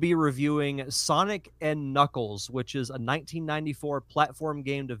 I will be reviewing Sonic and Knuckles, which is a 1994 platform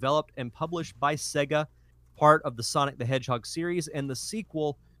game developed and published by Sega, part of the Sonic the Hedgehog series, and the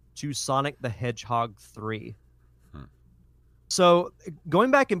sequel to Sonic the Hedgehog 3. So,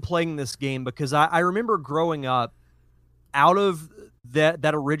 going back and playing this game, because I remember growing up, out of that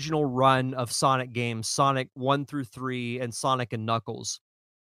original run of Sonic games, Sonic 1 through 3 and Sonic and Knuckles,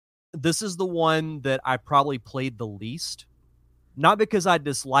 this is the one that I probably played the least. Not because I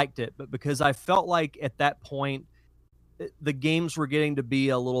disliked it, but because I felt like at that point, the games were getting to be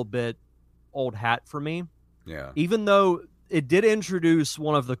a little bit old hat for me. Yeah. Even though it did introduce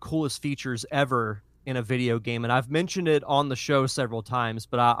one of the coolest features ever in a video game, and I've mentioned it on the show several times,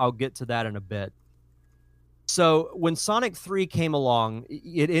 but I'll get to that in a bit. So when Sonic 3 came along,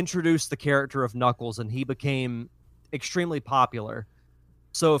 it introduced the character of Knuckles, and he became extremely popular.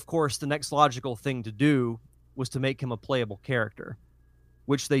 So, of course, the next logical thing to do was to make him a playable character,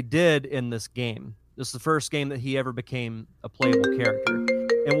 which they did in this game. This is the first game that he ever became a playable character.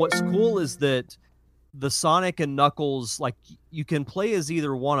 And what's cool is that the Sonic and Knuckles, like, you can play as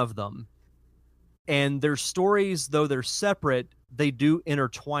either one of them. And their stories, though they're separate, they do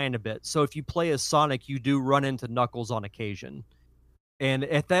intertwine a bit. So if you play as Sonic, you do run into Knuckles on occasion. And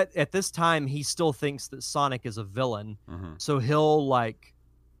at this time, he still thinks that Sonic is a villain. Mm-hmm. So he'll, like,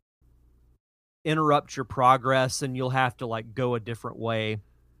 interrupt your progress and you'll have to, like, go a different way.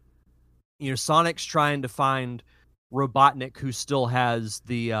 You know, Sonic's trying to find Robotnik, who still has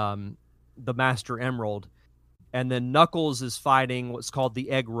the Master Emerald. And then Knuckles is fighting what's called the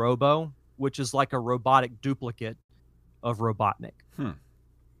Egg Robo, which is like a robotic duplicate of Robotnik.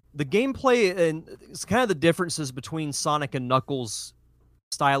 The gameplay, and it's kind of the differences between Sonic and Knuckles'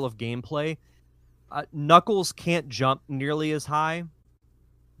 style of gameplay. Knuckles can't jump nearly as high,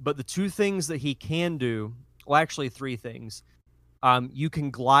 but the two things that he can do, well, actually three things. You can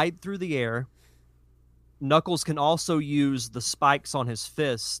glide through the air. Knuckles can also use the spikes on his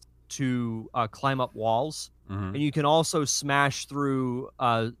fist to climb up walls. Mm-hmm. And you can also smash through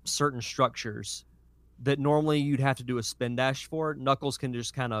certain structures that normally you'd have to do a spin dash for. Knuckles can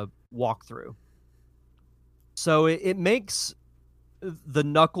just kind of walk through. So it makes the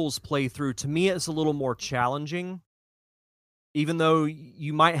Knuckles playthrough, to me, it's a little more challenging, even though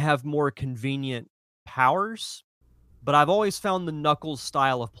you might have more convenient powers. But I've always found the Knuckles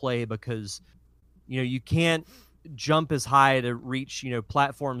style of play because, you know, you can't jump as high to reach, you know,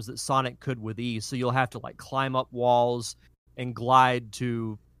 platforms that Sonic could with ease. So you'll have to, like, climb up walls and glide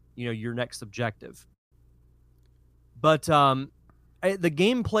to, you know, your next objective. But the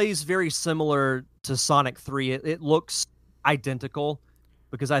game plays very similar to Sonic 3. It looks identical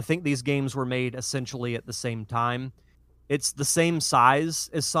because I think these games were made essentially at the same time. It's the same size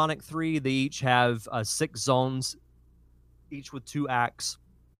as Sonic 3. They each have 6 zones, each with 2 acts.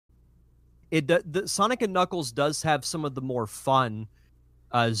 The Sonic and Knuckles does have some of the more fun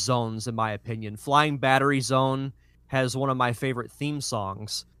zones, in my opinion. Flying Battery Zone has one of my favorite theme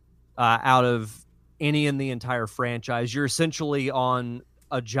songs out of any in the entire franchise. You're essentially on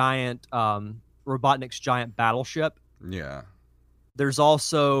a giant Robotnik's giant battleship. Yeah. There's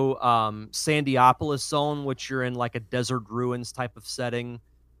also Sandiopolis Zone, which you're in like a desert ruins type of setting.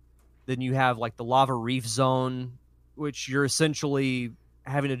 Then you have like the Lava Reef Zone, which you're essentially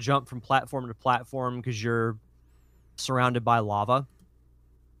having to jump from platform to platform because you're surrounded by lava.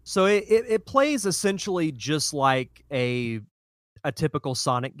 So it plays essentially just like a typical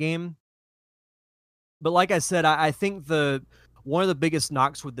Sonic game. But like I said, I think one of the biggest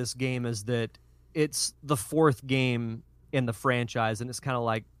knocks with this game is that it's the 4th game in the franchise, and it's kind of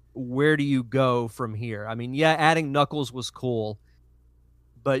like, where do you go from here? I mean, yeah, adding Knuckles was cool,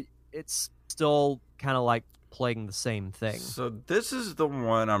 but it's still kind of like playing the same thing. So this is the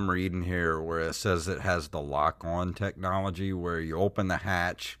one I'm reading here where it says it has the lock-on technology where you open the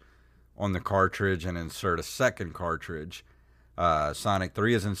hatch on the cartridge and insert a second cartridge. Sonic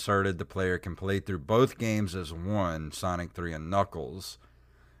 3 is inserted. The player can play through both games as one, Sonic 3 and Knuckles.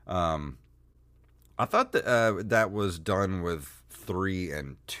 I thought that that was done with 3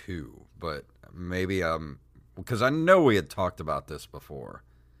 and 2, but maybe because I know we had talked about this before.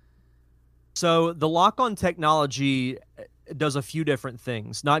 So the lock-on technology does a few different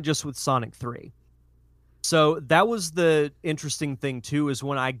things, not just with Sonic 3. So that was the interesting thing too, is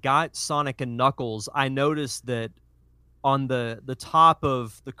when I got Sonic and Knuckles, I noticed that on the top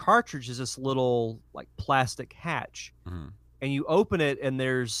of the cartridge is this little like plastic hatch, Mhm. and you open it and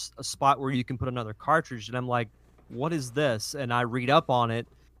there's a spot where you can put another cartridge, and I'm like, what is this? And I read up on it,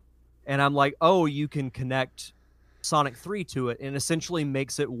 and I'm like, oh, you can connect Sonic 3 to it, and essentially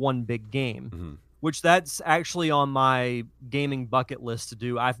makes it one big game, Mhm. which that's actually on my gaming bucket list to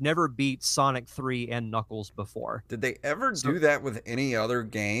do. I've never beat Sonic 3 and Knuckles before. Did they ever So do that with any other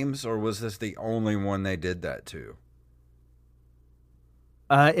games, or was this the only one they did that to?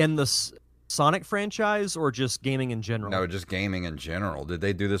 in the Sonic franchise or just gaming in No, general? just gaming in general. Did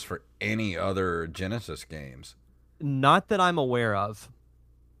they do this for any other Genesis games? Not that I'm aware of.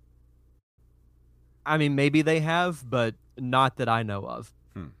 I mean, maybe they have, but not that I know of.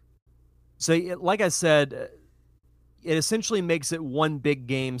 Hmm. So, like I said, it essentially makes it one big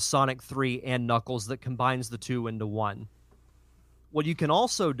game, Sonic 3 and Knuckles, that combines the two into one. What you can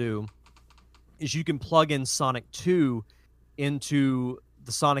also do is you can plug in Sonic 2 into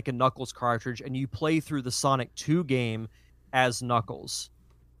the Sonic and Knuckles cartridge, and you play through the Sonic 2 game as Knuckles.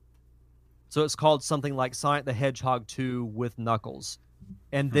 So it's called something like Sonic the Hedgehog 2 with Knuckles.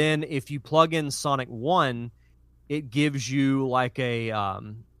 And Hmm. then if you plug in Sonic 1, it gives you like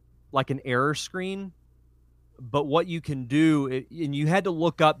an error screen. But what you can do, and you had to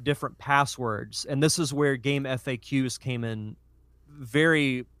look up different passwords, and this is where game FAQs came in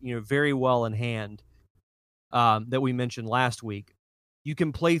very well in hand, that we mentioned last week. You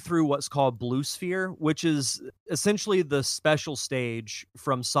can play through what's called Blue Sphere, which is essentially the special stage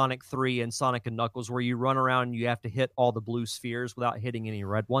from Sonic 3 and Sonic and Knuckles, where you run around and you have to hit all the blue spheres without hitting any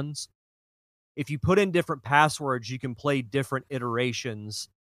red ones. If you put in different passwords, you can play different iterations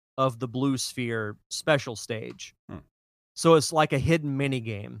of the Blue Sphere special stage. Hmm. So it's like a hidden mini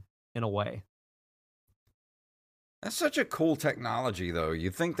game in a way. That's such a cool technology, though.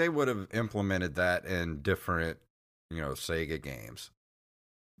 You'd think they would have implemented that in different, Sega games.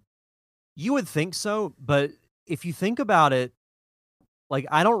 You would think so, but if you think about it, like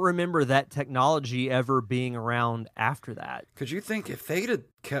I don't remember that technology ever being around after that. Could you think if they'd have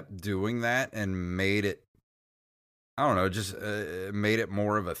kept doing that and made it, I don't know, just made it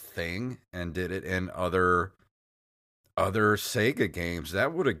more of a thing and did it in other Sega games,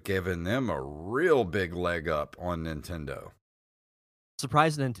 that would have given them a real big leg up on Nintendo.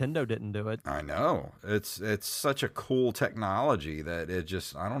 Surprised Nintendo didn't do it. I know. It's such a cool technology that it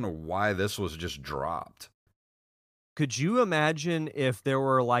just, I don't know why this was just dropped. Could you imagine if there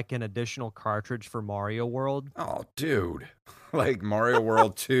were like an additional cartridge for Mario World? Oh, dude. Like Mario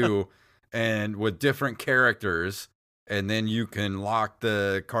World 2 and with different characters, and then you can lock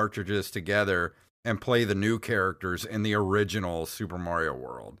the cartridges together and play the new characters in the original Super Mario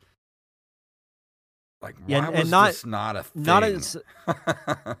World. Like, Yeah, why and was this not a thing?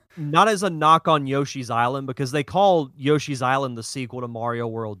 not as a knock on Yoshi's Island, because they call Yoshi's Island the sequel to Mario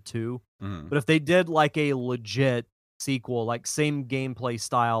World 2. Mhm. But if they did like a legit sequel, like same gameplay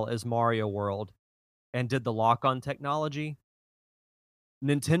style as Mario World, and did the lock-on technology,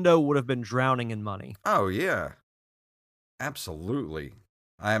 Nintendo would have been drowning in money. Oh, yeah. Absolutely.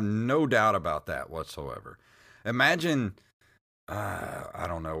 I have no doubt about that whatsoever. Imagine, I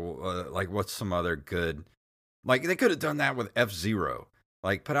don't know, like what's some other good, like they could have done that with F-Zero.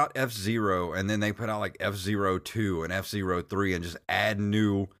 Like put out F-Zero and then they put out like F-Zero 2 and F-Zero 3 and just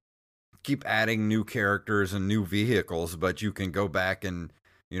keep adding new characters and new vehicles, but you can go back and,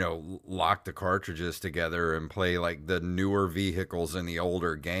 lock the cartridges together and play like the newer vehicles in the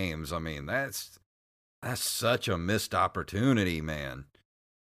older games. I mean, that's such a missed opportunity, man.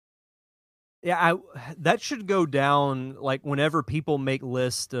 Yeah, that should go down like whenever people make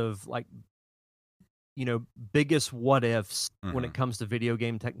lists of like biggest what ifs when Mhm. it comes to video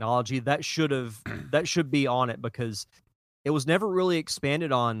game technology. That should be on it, because it was never really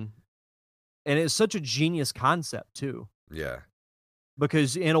expanded on, and it's such a genius concept too. Yeah.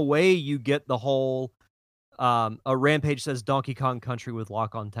 Because in a way you get the whole a Rampage says Donkey Kong Country with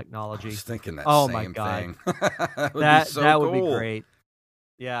lock-on I technology. was thinking that Oh my same god. thing. That would be That so that would be cool. great.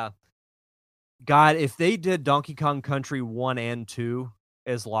 Yeah. God, if they did Donkey Kong Country 1 and 2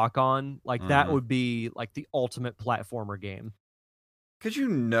 as lock-on, like that Mhm. would be like the ultimate platformer game. Because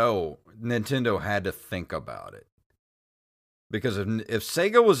Nintendo had to think about it. Because if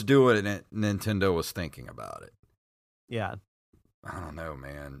Sega was doing it, Nintendo was thinking about it. Yeah. I don't know,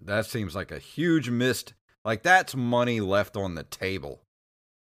 man. That seems like a huge missed. Like that's money left on the table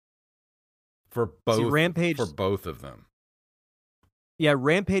for See, both Rampage for both of them. Yeah,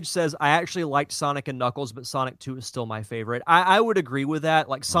 Rampage says, I actually liked Sonic and Knuckles, but Sonic 2 is still my favorite. I would agree with that.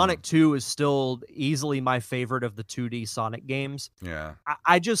 Like, Mm, Sonic 2 is still easily my favorite of the 2D Sonic games. yeah.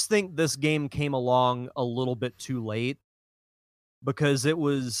 I just think this game came along a little bit too late because it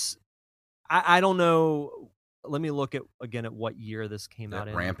was. I don't know. Let me look at again at what year this came That out in.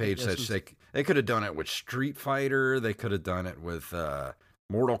 I think Rampage this says was. they could have done it with Street Fighter. They could have done it with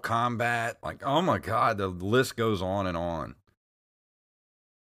Mortal Kombat. Like, oh my God, the list goes on and on.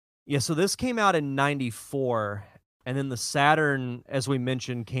 Yeah, so this came out in 94, and then the Saturn, as we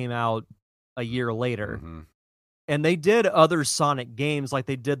mentioned, came out a year later. Hmm. And they did other Sonic games, like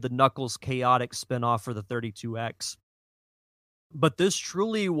they did the Knuckles Chaotic spinoff for the 32X. But this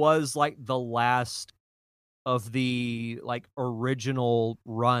truly was like the last of the like original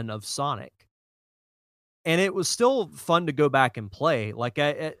run of Sonic. And it was still fun to go back and play. Like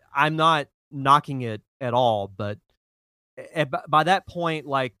I'm not knocking it at all, but by that point,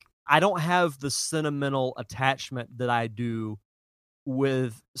 like I don't have the sentimental attachment that I do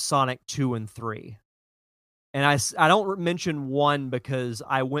with Sonic 2 and 3. And I don't mention 1 because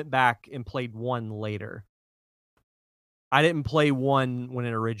I went back and played 1 later. I didn't play 1 when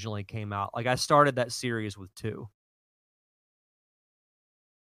it originally came out. Like, I started that series with 2.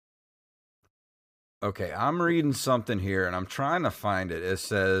 Okay, I'm reading something here and I'm trying to find it. It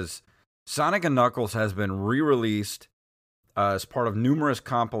says Sonic and Knuckles has been re-released as part of numerous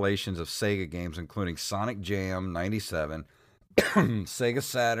compilations of Sega games, including Sonic Jam '97, Sega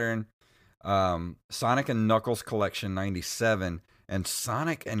Saturn, Sonic and Knuckles Collection '97, and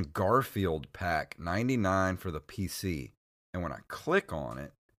Sonic and Garfield Pack '99 for the PC. And when I click on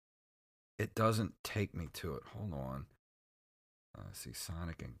it, it doesn't take me to it. Hold on. Let's see,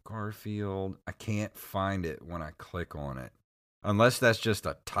 Sonic and Garfield. I can't find it when I click on it, unless that's just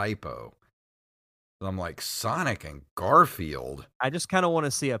a typo. I'm like, Sonic and Garfield. I just kinda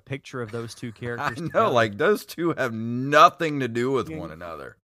wanna see a picture of those 2 I characters know, together. like those two have nothing to do with Yeah. one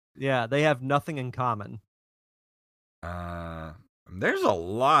another. Yeah, they have nothing in common. Uh, there's a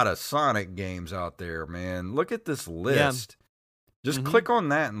lot of Sonic games out there, man. Look at this Yeah. list. Just Mhm. click on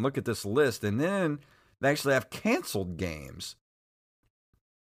that and look at this list, and then they actually have canceled games.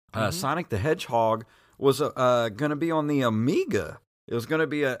 Mhm. Sonic the Hedgehog was going to be on the Amiga. It was going to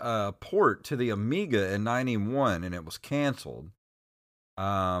be a port to the Amiga in '91, and it was canceled.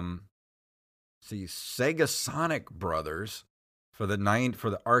 See, Sega Sonic Brothers for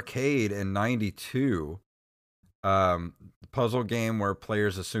the arcade in '92. Puzzle game where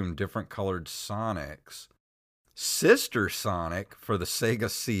players assume different colored Sonics. Sister Sonic for the Sega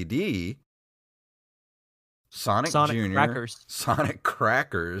CD. Sonic Sonic Jr., Crackers. Sonic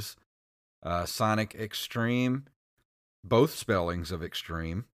Crackers, Sonic Extreme, both spellings of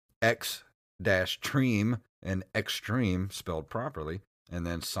extreme, X-Tream and Extreme spelled properly, and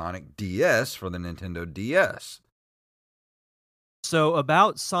then Sonic DS for the Nintendo DS. So,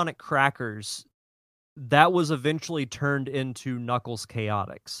 about Sonic Crackers, that was eventually turned into Knuckles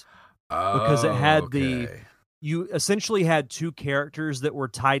Chaotix because it Oh, had the okay. you essentially had 2 characters that were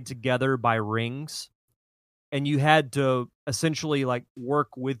tied together by rings, and you had to essentially, like,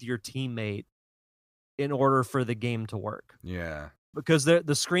 work with your teammate in order for the game to work. Yeah. Because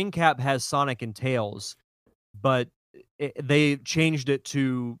the screen cap has Sonic and Tails, but they changed it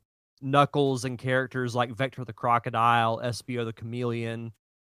to Knuckles and characters like Vector the Crocodile, Espio the Chameleon,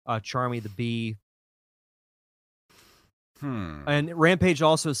 Charmy the Bee. Hmm. And Rampage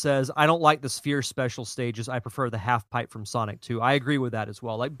also says, I don't like the Sphere special stages. I prefer the half pipe from Sonic 2. I agree with that as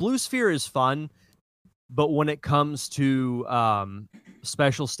well. Like, Blue Sphere is fun, but when it comes to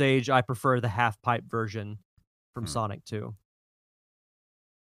special stage, I prefer the half pipe version from Hmm. Sonic 2.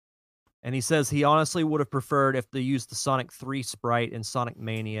 And he says he honestly would have preferred if they used the Sonic 3 sprite in Sonic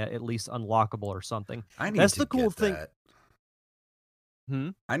Mania, at least unlockable or something. I need That's to the cool get thing. that. Hmm?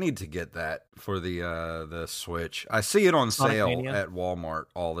 I need to get that for the Switch. I see it on Sonic sale Mania. at Walmart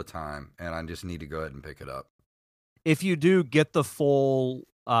all the time, and I just need to go ahead and pick it up. If you do get the full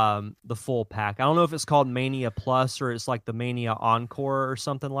pack. I don't know if it's called Mania Plus or it's like the Mania Encore or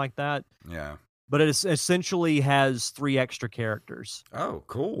something like that. Yeah. But it essentially has 3 extra characters. Oh,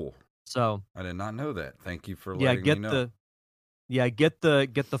 cool. So I did not know that. Thank you for yeah, letting me know. get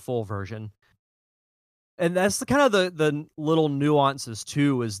the full version. And that's the kind of the little nuances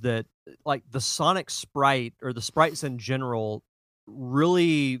too, is that like the Sonic sprite or the sprites in general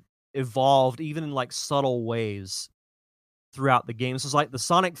really evolved even in like subtle ways throughout the game. So it's like the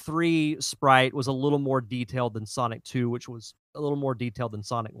Sonic 3 sprite was a little more detailed than Sonic 2, which was a little more detailed than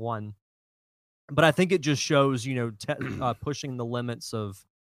Sonic 1. But I think it just shows, pushing the limits of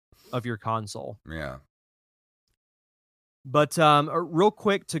your console. Yeah. But real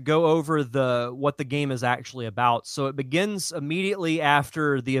quick to go over what the game is actually about. So it begins immediately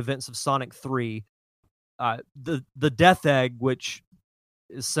after the events of Sonic 3. The Death Egg, which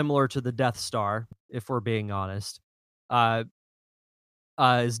is similar to the Death Star, if we're being honest, uh,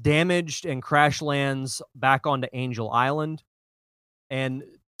 is damaged and crash lands back onto Angel Island, and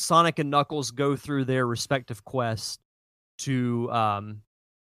Sonic and Knuckles go through their respective quests to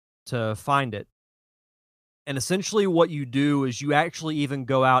find it. And essentially, what you do is you actually even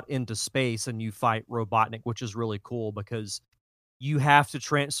go out into space and you fight Robotnik, which is really cool because you have to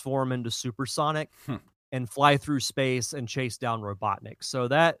transform into Supersonic and fly through space and chase down Robotnik. So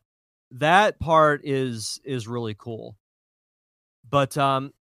that part is really cool. But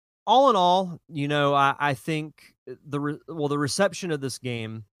all in all, I think the reception of this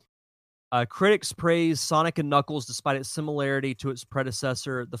game, critics praise Sonic and Knuckles despite its similarity to its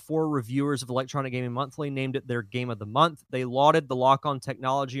predecessor. The 4 reviewers of Electronic Gaming Monthly named it their game of the month. They lauded the lock-on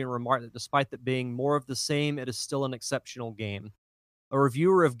technology and remarked that despite it being more of the same, it is still an exceptional game. A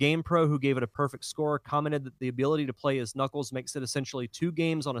reviewer of GamePro, who gave it a perfect score, commented that the ability to play as Knuckles makes it essentially 2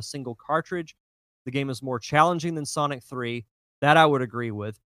 games on a single cartridge. The game is more challenging than Sonic 3. That I would agree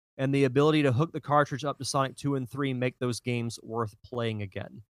with. And the ability to hook the cartridge up to Sonic 2 and 3 make those games worth playing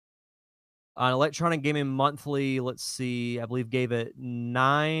again. On Electronic Gaming Monthly, let's see, I believe gave it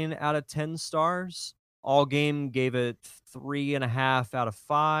 9 out of 10 stars. All Game gave it 3.5 out of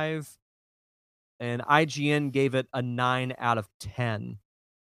 5. And IGN gave it a 9 out of 10.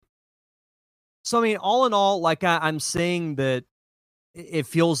 So, I mean, all in all, like I'm saying that it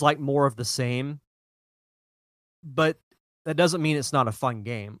feels like more of the same, but that doesn't mean it's not a fun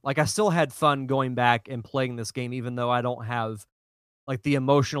game. Like, I still had fun going back and playing this game, even though I don't have like the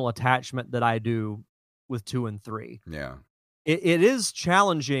emotional attachment that I do with 2 and 3. Yeah. It is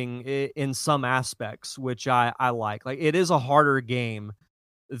challenging in some aspects, which I like. Like, it is a harder game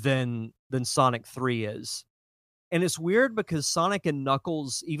than Sonic 3 is. And it's weird because Sonic and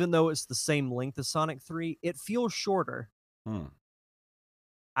Knuckles, even though it's the same length as Sonic 3, it feels shorter.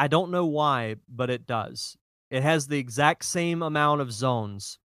 I don't know why, but it does. It has the exact same amount of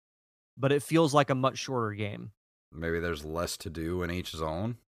zones, but it feels like a much shorter game. Maybe there's less to do in each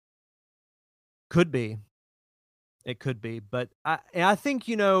zone. Could be. It could be, but I think,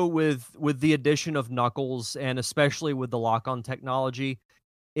 with the addition of Knuckles and especially with the lock-on technology,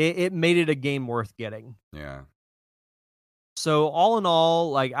 it made it a game worth getting. Yeah. So all in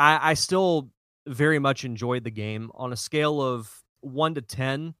all, like I still very much enjoyed the game. On a scale of 1 to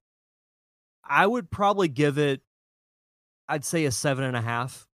 10, I would probably give it, I'd say, a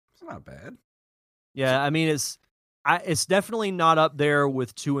 7.5. It's not bad. Yeah, I mean it's definitely not up there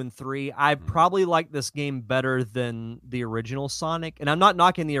with 2 and 3. I probably like this game better than the original Sonic, and I'm not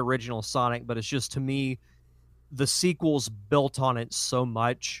knocking the original Sonic, but it's just, to me, the sequels built on it so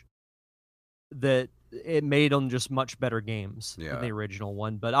much that it made them just much better games than the original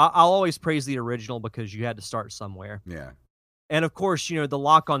one. But I'll always praise the original because you had to start somewhere. Yeah. And of course, the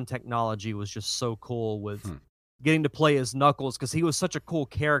lock-on technology was just so cool with getting to play as Knuckles because he was such a cool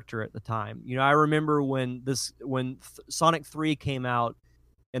character at the time. I remember when Sonic 3 came out,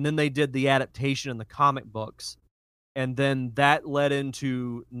 and then they did the adaptation in the comic books, and then that led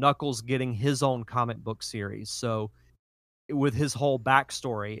into Knuckles getting his own comic book series. So with his whole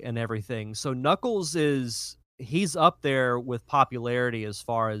backstory and everything. So Knuckles he's up there with popularity as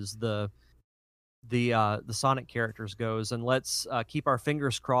far as the Sonic characters goes, and let's keep our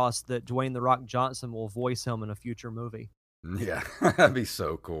fingers crossed that Dwayne "The Rock" Johnson will voice him in a future movie. Yeah, that'd be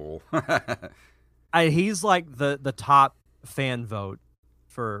so cool. He's like the top fan vote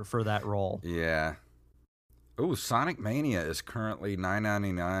for that role. Yeah. Oh, Sonic Mania is currently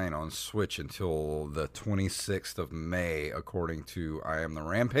 $9.99 on Switch until the 26th of May, according to I Am the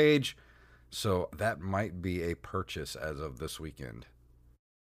Rampage. So that might be a purchase as of this weekend.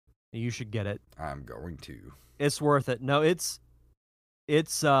 You should get it. I'm going to. It's worth it. No, it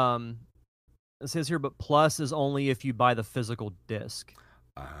says here, but Plus is only if you buy the physical disc.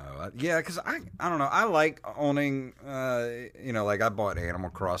 Yeah, because I don't know. I like owning, like I bought Animal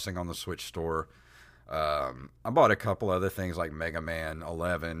Crossing on the Switch store. I bought a couple other things like Mega Man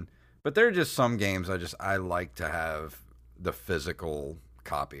 11, but there are just some games I like to have the physical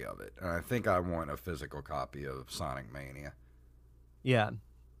copy of it. And I think I want a physical copy of Sonic Mania. Yeah.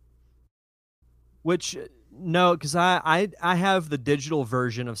 Which, no, because I have the digital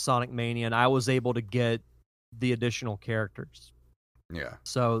version of Sonic Mania, and I was able to get the additional characters. Yeah.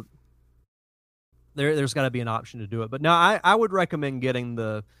 So there's got to be an option to do it. But no, I would recommend getting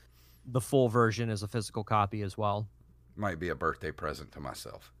the full version as a physical copy as well. Might be a birthday present to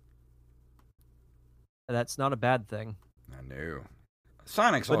myself. That's not a bad thing. I knew.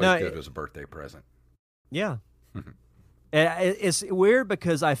 Sonic's But always no, good as a birthday present. yeah. It's weird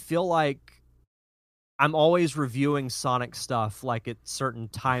because I feel like I'm always reviewing Sonic stuff like at certain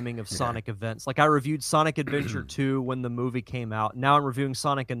timing of Yeah. Sonic events. Like I reviewed Sonic Adventure 2 when the movie came out. Now I'm reviewing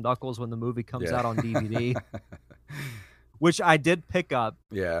Sonic and Knuckles when the movie comes out on DVD, which I did pick up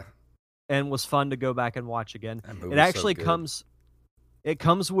Yeah. and was fun to go back and watch again. That It movie's actually so good.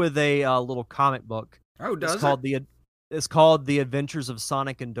 comes with a little comic book. Oh, does It's called The Adventures of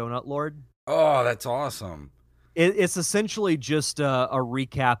Sonic and Donut Lord. Oh, that's awesome. It's essentially just a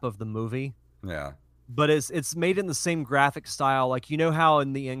recap of the movie, Yeah. but it's made in the same graphic style. Like, you know how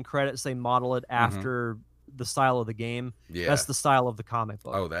in the end credits they model it after the style of the game? Yeah. That's the style of the comic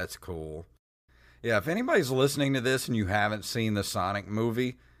book. Oh, that's cool. Yeah, if anybody's listening to this and you haven't seen the Sonic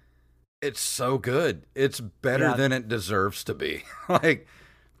movie, it's so good. It's better than it deserves to be. Like,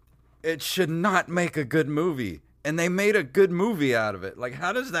 it should not make a good movie. And they made a good movie out of it. Like,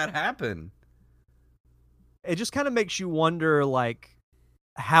 how does that happen? It just kind of makes you wonder, like,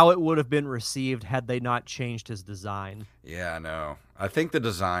 how it would have been received had they not changed his design. Yeah, I know. I think the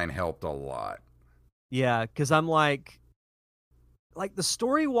design helped a lot. Yeah, because I'm like the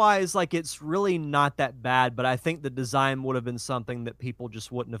story-wise, like, it's really not that bad, but I think the design would have been something that people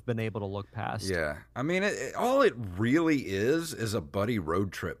just wouldn't have been able to look past. Yeah. I mean, all it really is a buddy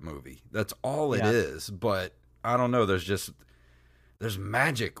road trip movie. That's all it is. But I don't know. There's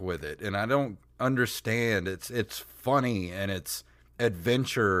magic with it, and I don't understand. It's funny, and it's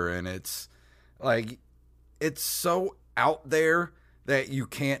adventure, and it's like it's so out there that you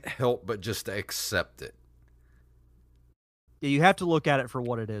can't help but just accept it. Yeah, you have to look at it for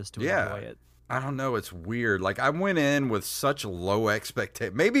what it is to enjoy it. I don't know. It's weird. Like, I went in with such low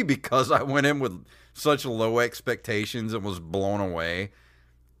expectations. Maybe because I went in with such low expectations and was blown away.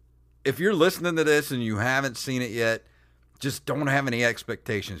 If you're listening to this and you haven't seen it yet, just don't have any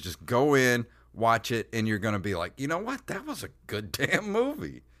expectations. Just go in, watch it, and you're going to be like, you know what? That was a good damn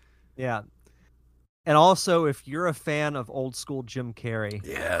movie. Yeah. And also, if you're a fan of old school Jim Carrey,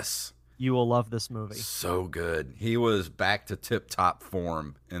 yes, you will love this movie. So good. He was back to tip-top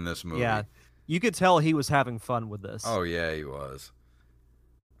form in this movie. Yeah. You could tell he was having fun with this. Oh, yeah, he was.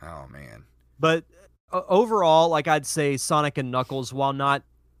 Oh, man. But overall, like, I'd say Sonic and Knuckles, while not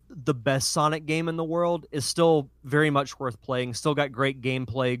the best Sonic game in the world, is still very much worth playing. Still got great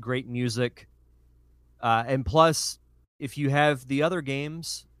gameplay, great music. And plus, if you have the other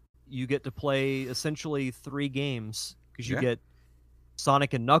games, you get to play essentially 3 games, because you get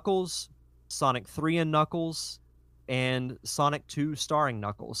Sonic and Knuckles, Sonic 3 and Knuckles, and Sonic 2 starring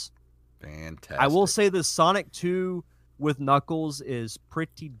Knuckles. Fantastic. I will say the Sonic 2 with Knuckles is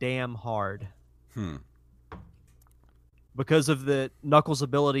pretty damn hard. Because of the Knuckles'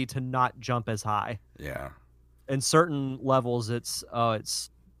 ability to not jump as high. Yeah. In certain levels, it's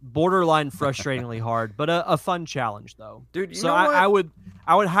borderline frustratingly hard, but a fun challenge though. Dude, you know what?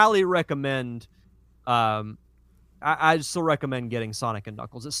 I would highly recommend. I still recommend getting Sonic and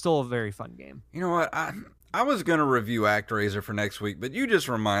Knuckles. It's still a very fun game. You know what? I was gonna review ActRaiser for next week, but you just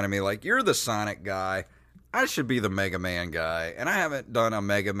reminded me. Like, you're the Sonic guy. I should be the Mega Man guy, and I haven't done a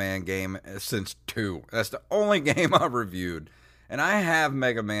Mega Man game since 2. That's the only game I've reviewed. And I have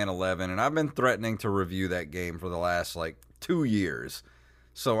Mega Man 11, and I've been threatening to review that game for the last, 2 years.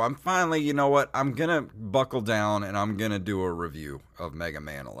 So I'm finally, you know what? I'm going to buckle down, and I'm going to do a review of Mega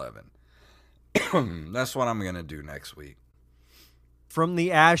Man 11. That's what I'm going to do next week. From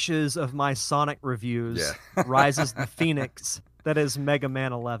the ashes of my Sonic reviews, rises the phoenix that is Mega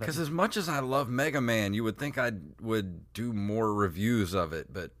Man 11. Because as much as I love Mega Man, you would think I would do more reviews of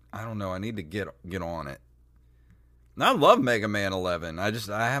it, but I don't know. I need to get on it. And I love Mega Man 11. I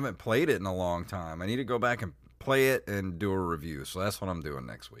haven't played it in a long time. I need to go back and play it and do a review. So that's what I'm doing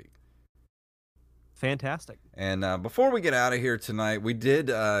next week. Fantastic. And before we get out of here tonight, we did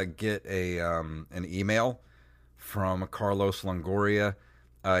get an email from Carlos Longoria.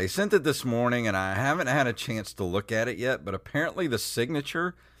 He sent it this morning, and I haven't had a chance to look at it yet, but apparently the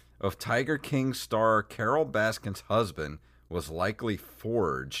signature of Tiger King star Carol Baskin's husband was likely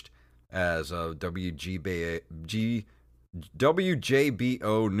forged as of WJBO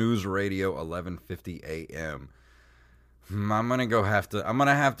News Radio 1150 AM. I'm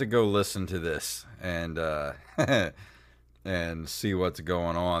gonna have to go listen to this and and see what's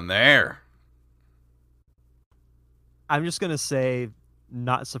going on there. I'm just gonna say,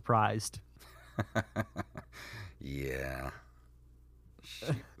 not surprised. Yeah.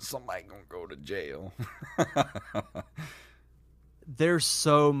 Somebody gonna go to jail. There's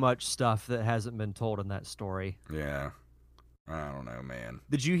so much stuff that hasn't been told in that story. Yeah. I don't know, man.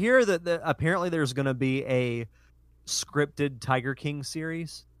 Did you hear that apparently there's going to be a scripted Tiger King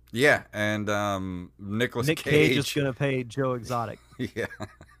series. Yeah, and Nick Cage is going to pay Joe Exotic. Yeah.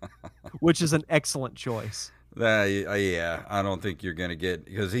 Which is an excellent choice. Yeah, I don't think you're going to get,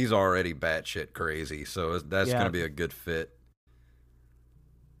 because he's already batshit crazy, so that's going to be a good fit.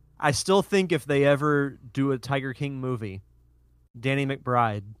 I still think if they ever do a Tiger King movie, Danny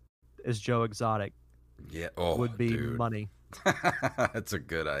McBride as Joe Exotic would be money. That's a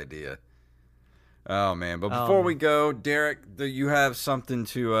good idea. Oh, man. But before we go, Derek, you have something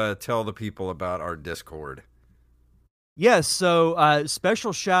to tell the people about our Discord. Yes, so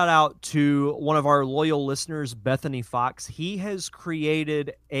special shout out to one of our loyal listeners, Bethany Fox. He has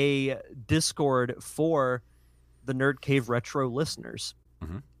created a Discord for the Nerd Cave Retro listeners.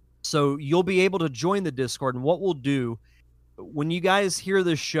 Mm-hmm. So you'll be able to join the Discord, and what we'll do, when you guys hear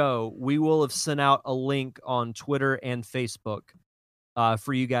this show, we will have sent out a link on Twitter and Facebook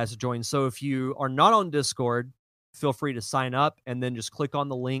for you guys to join. So if you are not on Discord, feel free to sign up and then just click on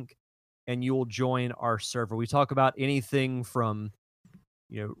the link and you will join our server. We talk about anything from,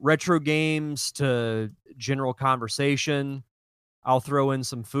 retro games to general conversation. I'll throw in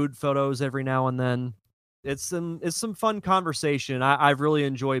some food photos every now and then. It's some fun conversation. I've really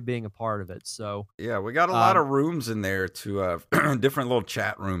enjoyed being a part of it. So yeah, we got a lot of rooms in there to different little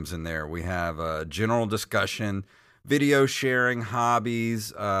chat rooms in there. We have general discussion, video sharing,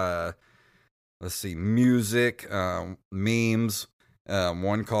 hobbies, let's see, music, memes.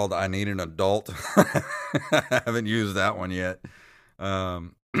 One called "I Need an Adult." I haven't used that one yet.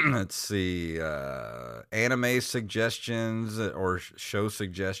 Let's see, anime suggestions or show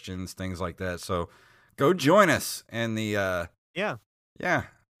suggestions, things like that. So go join us in the yeah.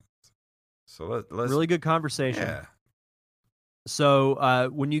 So let's really good conversation. Yeah. So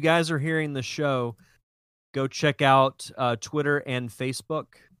when you guys are hearing the show, go check out Twitter and Facebook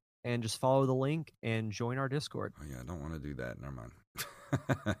and just follow the link and join our Discord. Oh yeah, I don't want to do that. Never mind.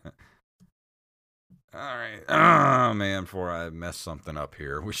 All right. Oh man, before I mess something up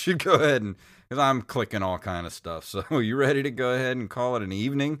here, we should go ahead and, because I'm clicking all kind of stuff. So you ready to go ahead and call it an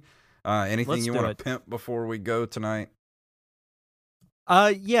evening? Anything you want to pimp before we go tonight?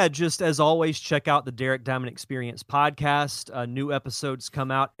 Yeah, just as always, check out the Derek Diamond Experience podcast. New episodes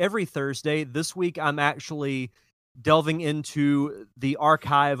come out every Thursday. This week, I'm actually delving into the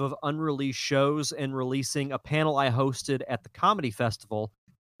archive of unreleased shows and releasing a panel I hosted at the Comedy Festival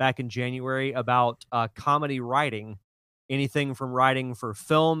back in January about comedy writing, anything from writing for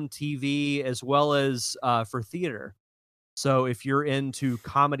film, TV, as well as for theater. So if you're into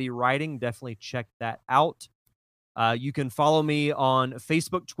comedy writing, definitely check that out. You can follow me on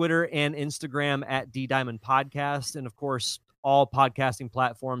Facebook, Twitter, and Instagram at DDiamond Podcast, and of course, all podcasting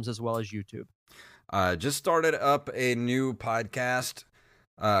platforms as well as YouTube. Just started up a new podcast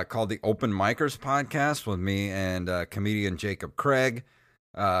called the Open Micers Podcast with me and comedian Jacob Craig.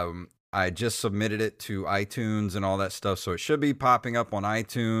 I just submitted it to iTunes and all that stuff, so it should be popping up on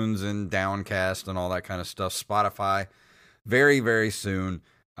iTunes and Downcast and all that kind of stuff, Spotify, very, very soon.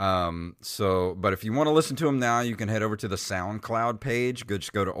 But if you want to listen to them now, you can head over to the SoundCloud page.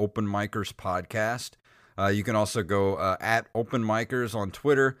 Just go to Open Micers Podcast. You can also go at Open Micers on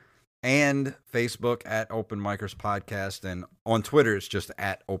Twitter and Facebook at Open Micers Podcast. And on Twitter, it's just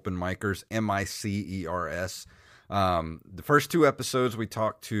at Open Micers, MICERS. The first two episodes, we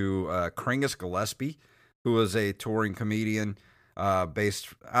talked to Kringus Gillespie, who is a touring comedian based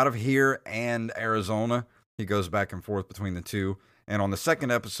out of here and Arizona. He goes back and forth between the two. And on the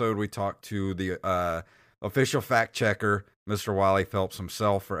second episode, we talked to the official fact checker, Mr. Wiley Phelps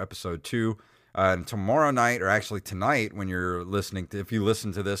himself, for episode 2. And tomorrow night, or actually tonight, when you're listening to, if you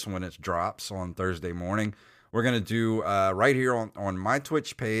listen to this when it drops on Thursday morning, we're going to do right here on my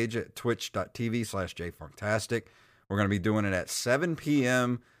Twitch page at twitch.tv/jfunktastic. We're going to be doing it at 7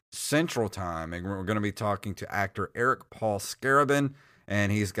 p.m. Central Time. And we're going to be talking to actor Eric Paul Scarabin.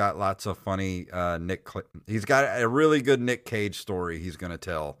 And he's got lots of funny he's got a really good Nick Cage story he's going to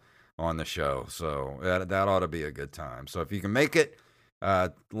tell on the show. So that ought to be a good time. So if you can make it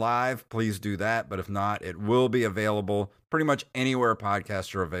live, please do that. But if not, it will be available pretty much anywhere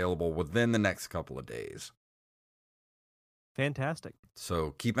podcasts are available within the next couple of days. Fantastic.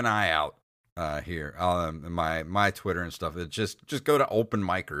 So keep an eye out here. My Twitter and stuff. It's just go to Open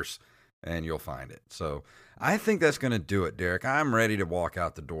Micers and you'll find it. So I think that's going to do it, Derek. I'm ready to walk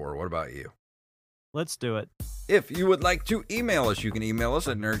out the door. What about you? Let's do it. If you would like to email us, you can email us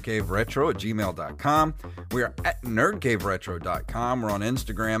at nerdcaveretro@gmail.com. We are at nerdcaveretro.com. We're on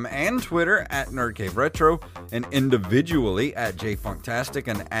Instagram and Twitter at nerdcaveretro, and individually at jfunktastic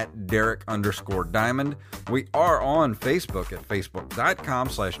and at Derek_Diamond. We are on Facebook at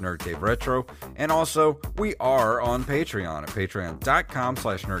facebook.com/nerdcaveretro, and also we are on Patreon at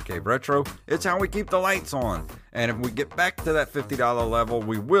patreon.com/nerdcaveretro. It's how we keep the lights on. And if we get back to that $50 level,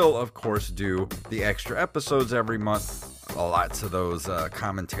 we will, of course, do the extra episodes every month. Lots of those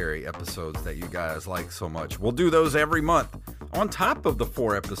commentary episodes that you guys like so much. We'll do those every month on top of the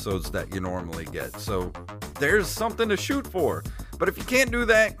 4 episodes that you normally get. So there's something to shoot for. But if you can't do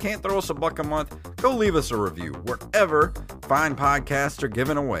that, can't throw us $1 a month, go leave us a review wherever fine podcasts are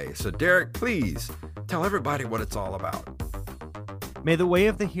given away. So Derek, please tell everybody what it's all about. May the way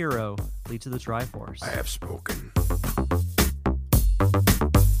of the hero lead to the Triforce. I have spoken.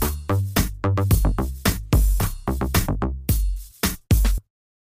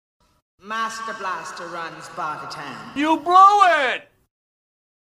 Master Blaster runs Bartertown. You blew it!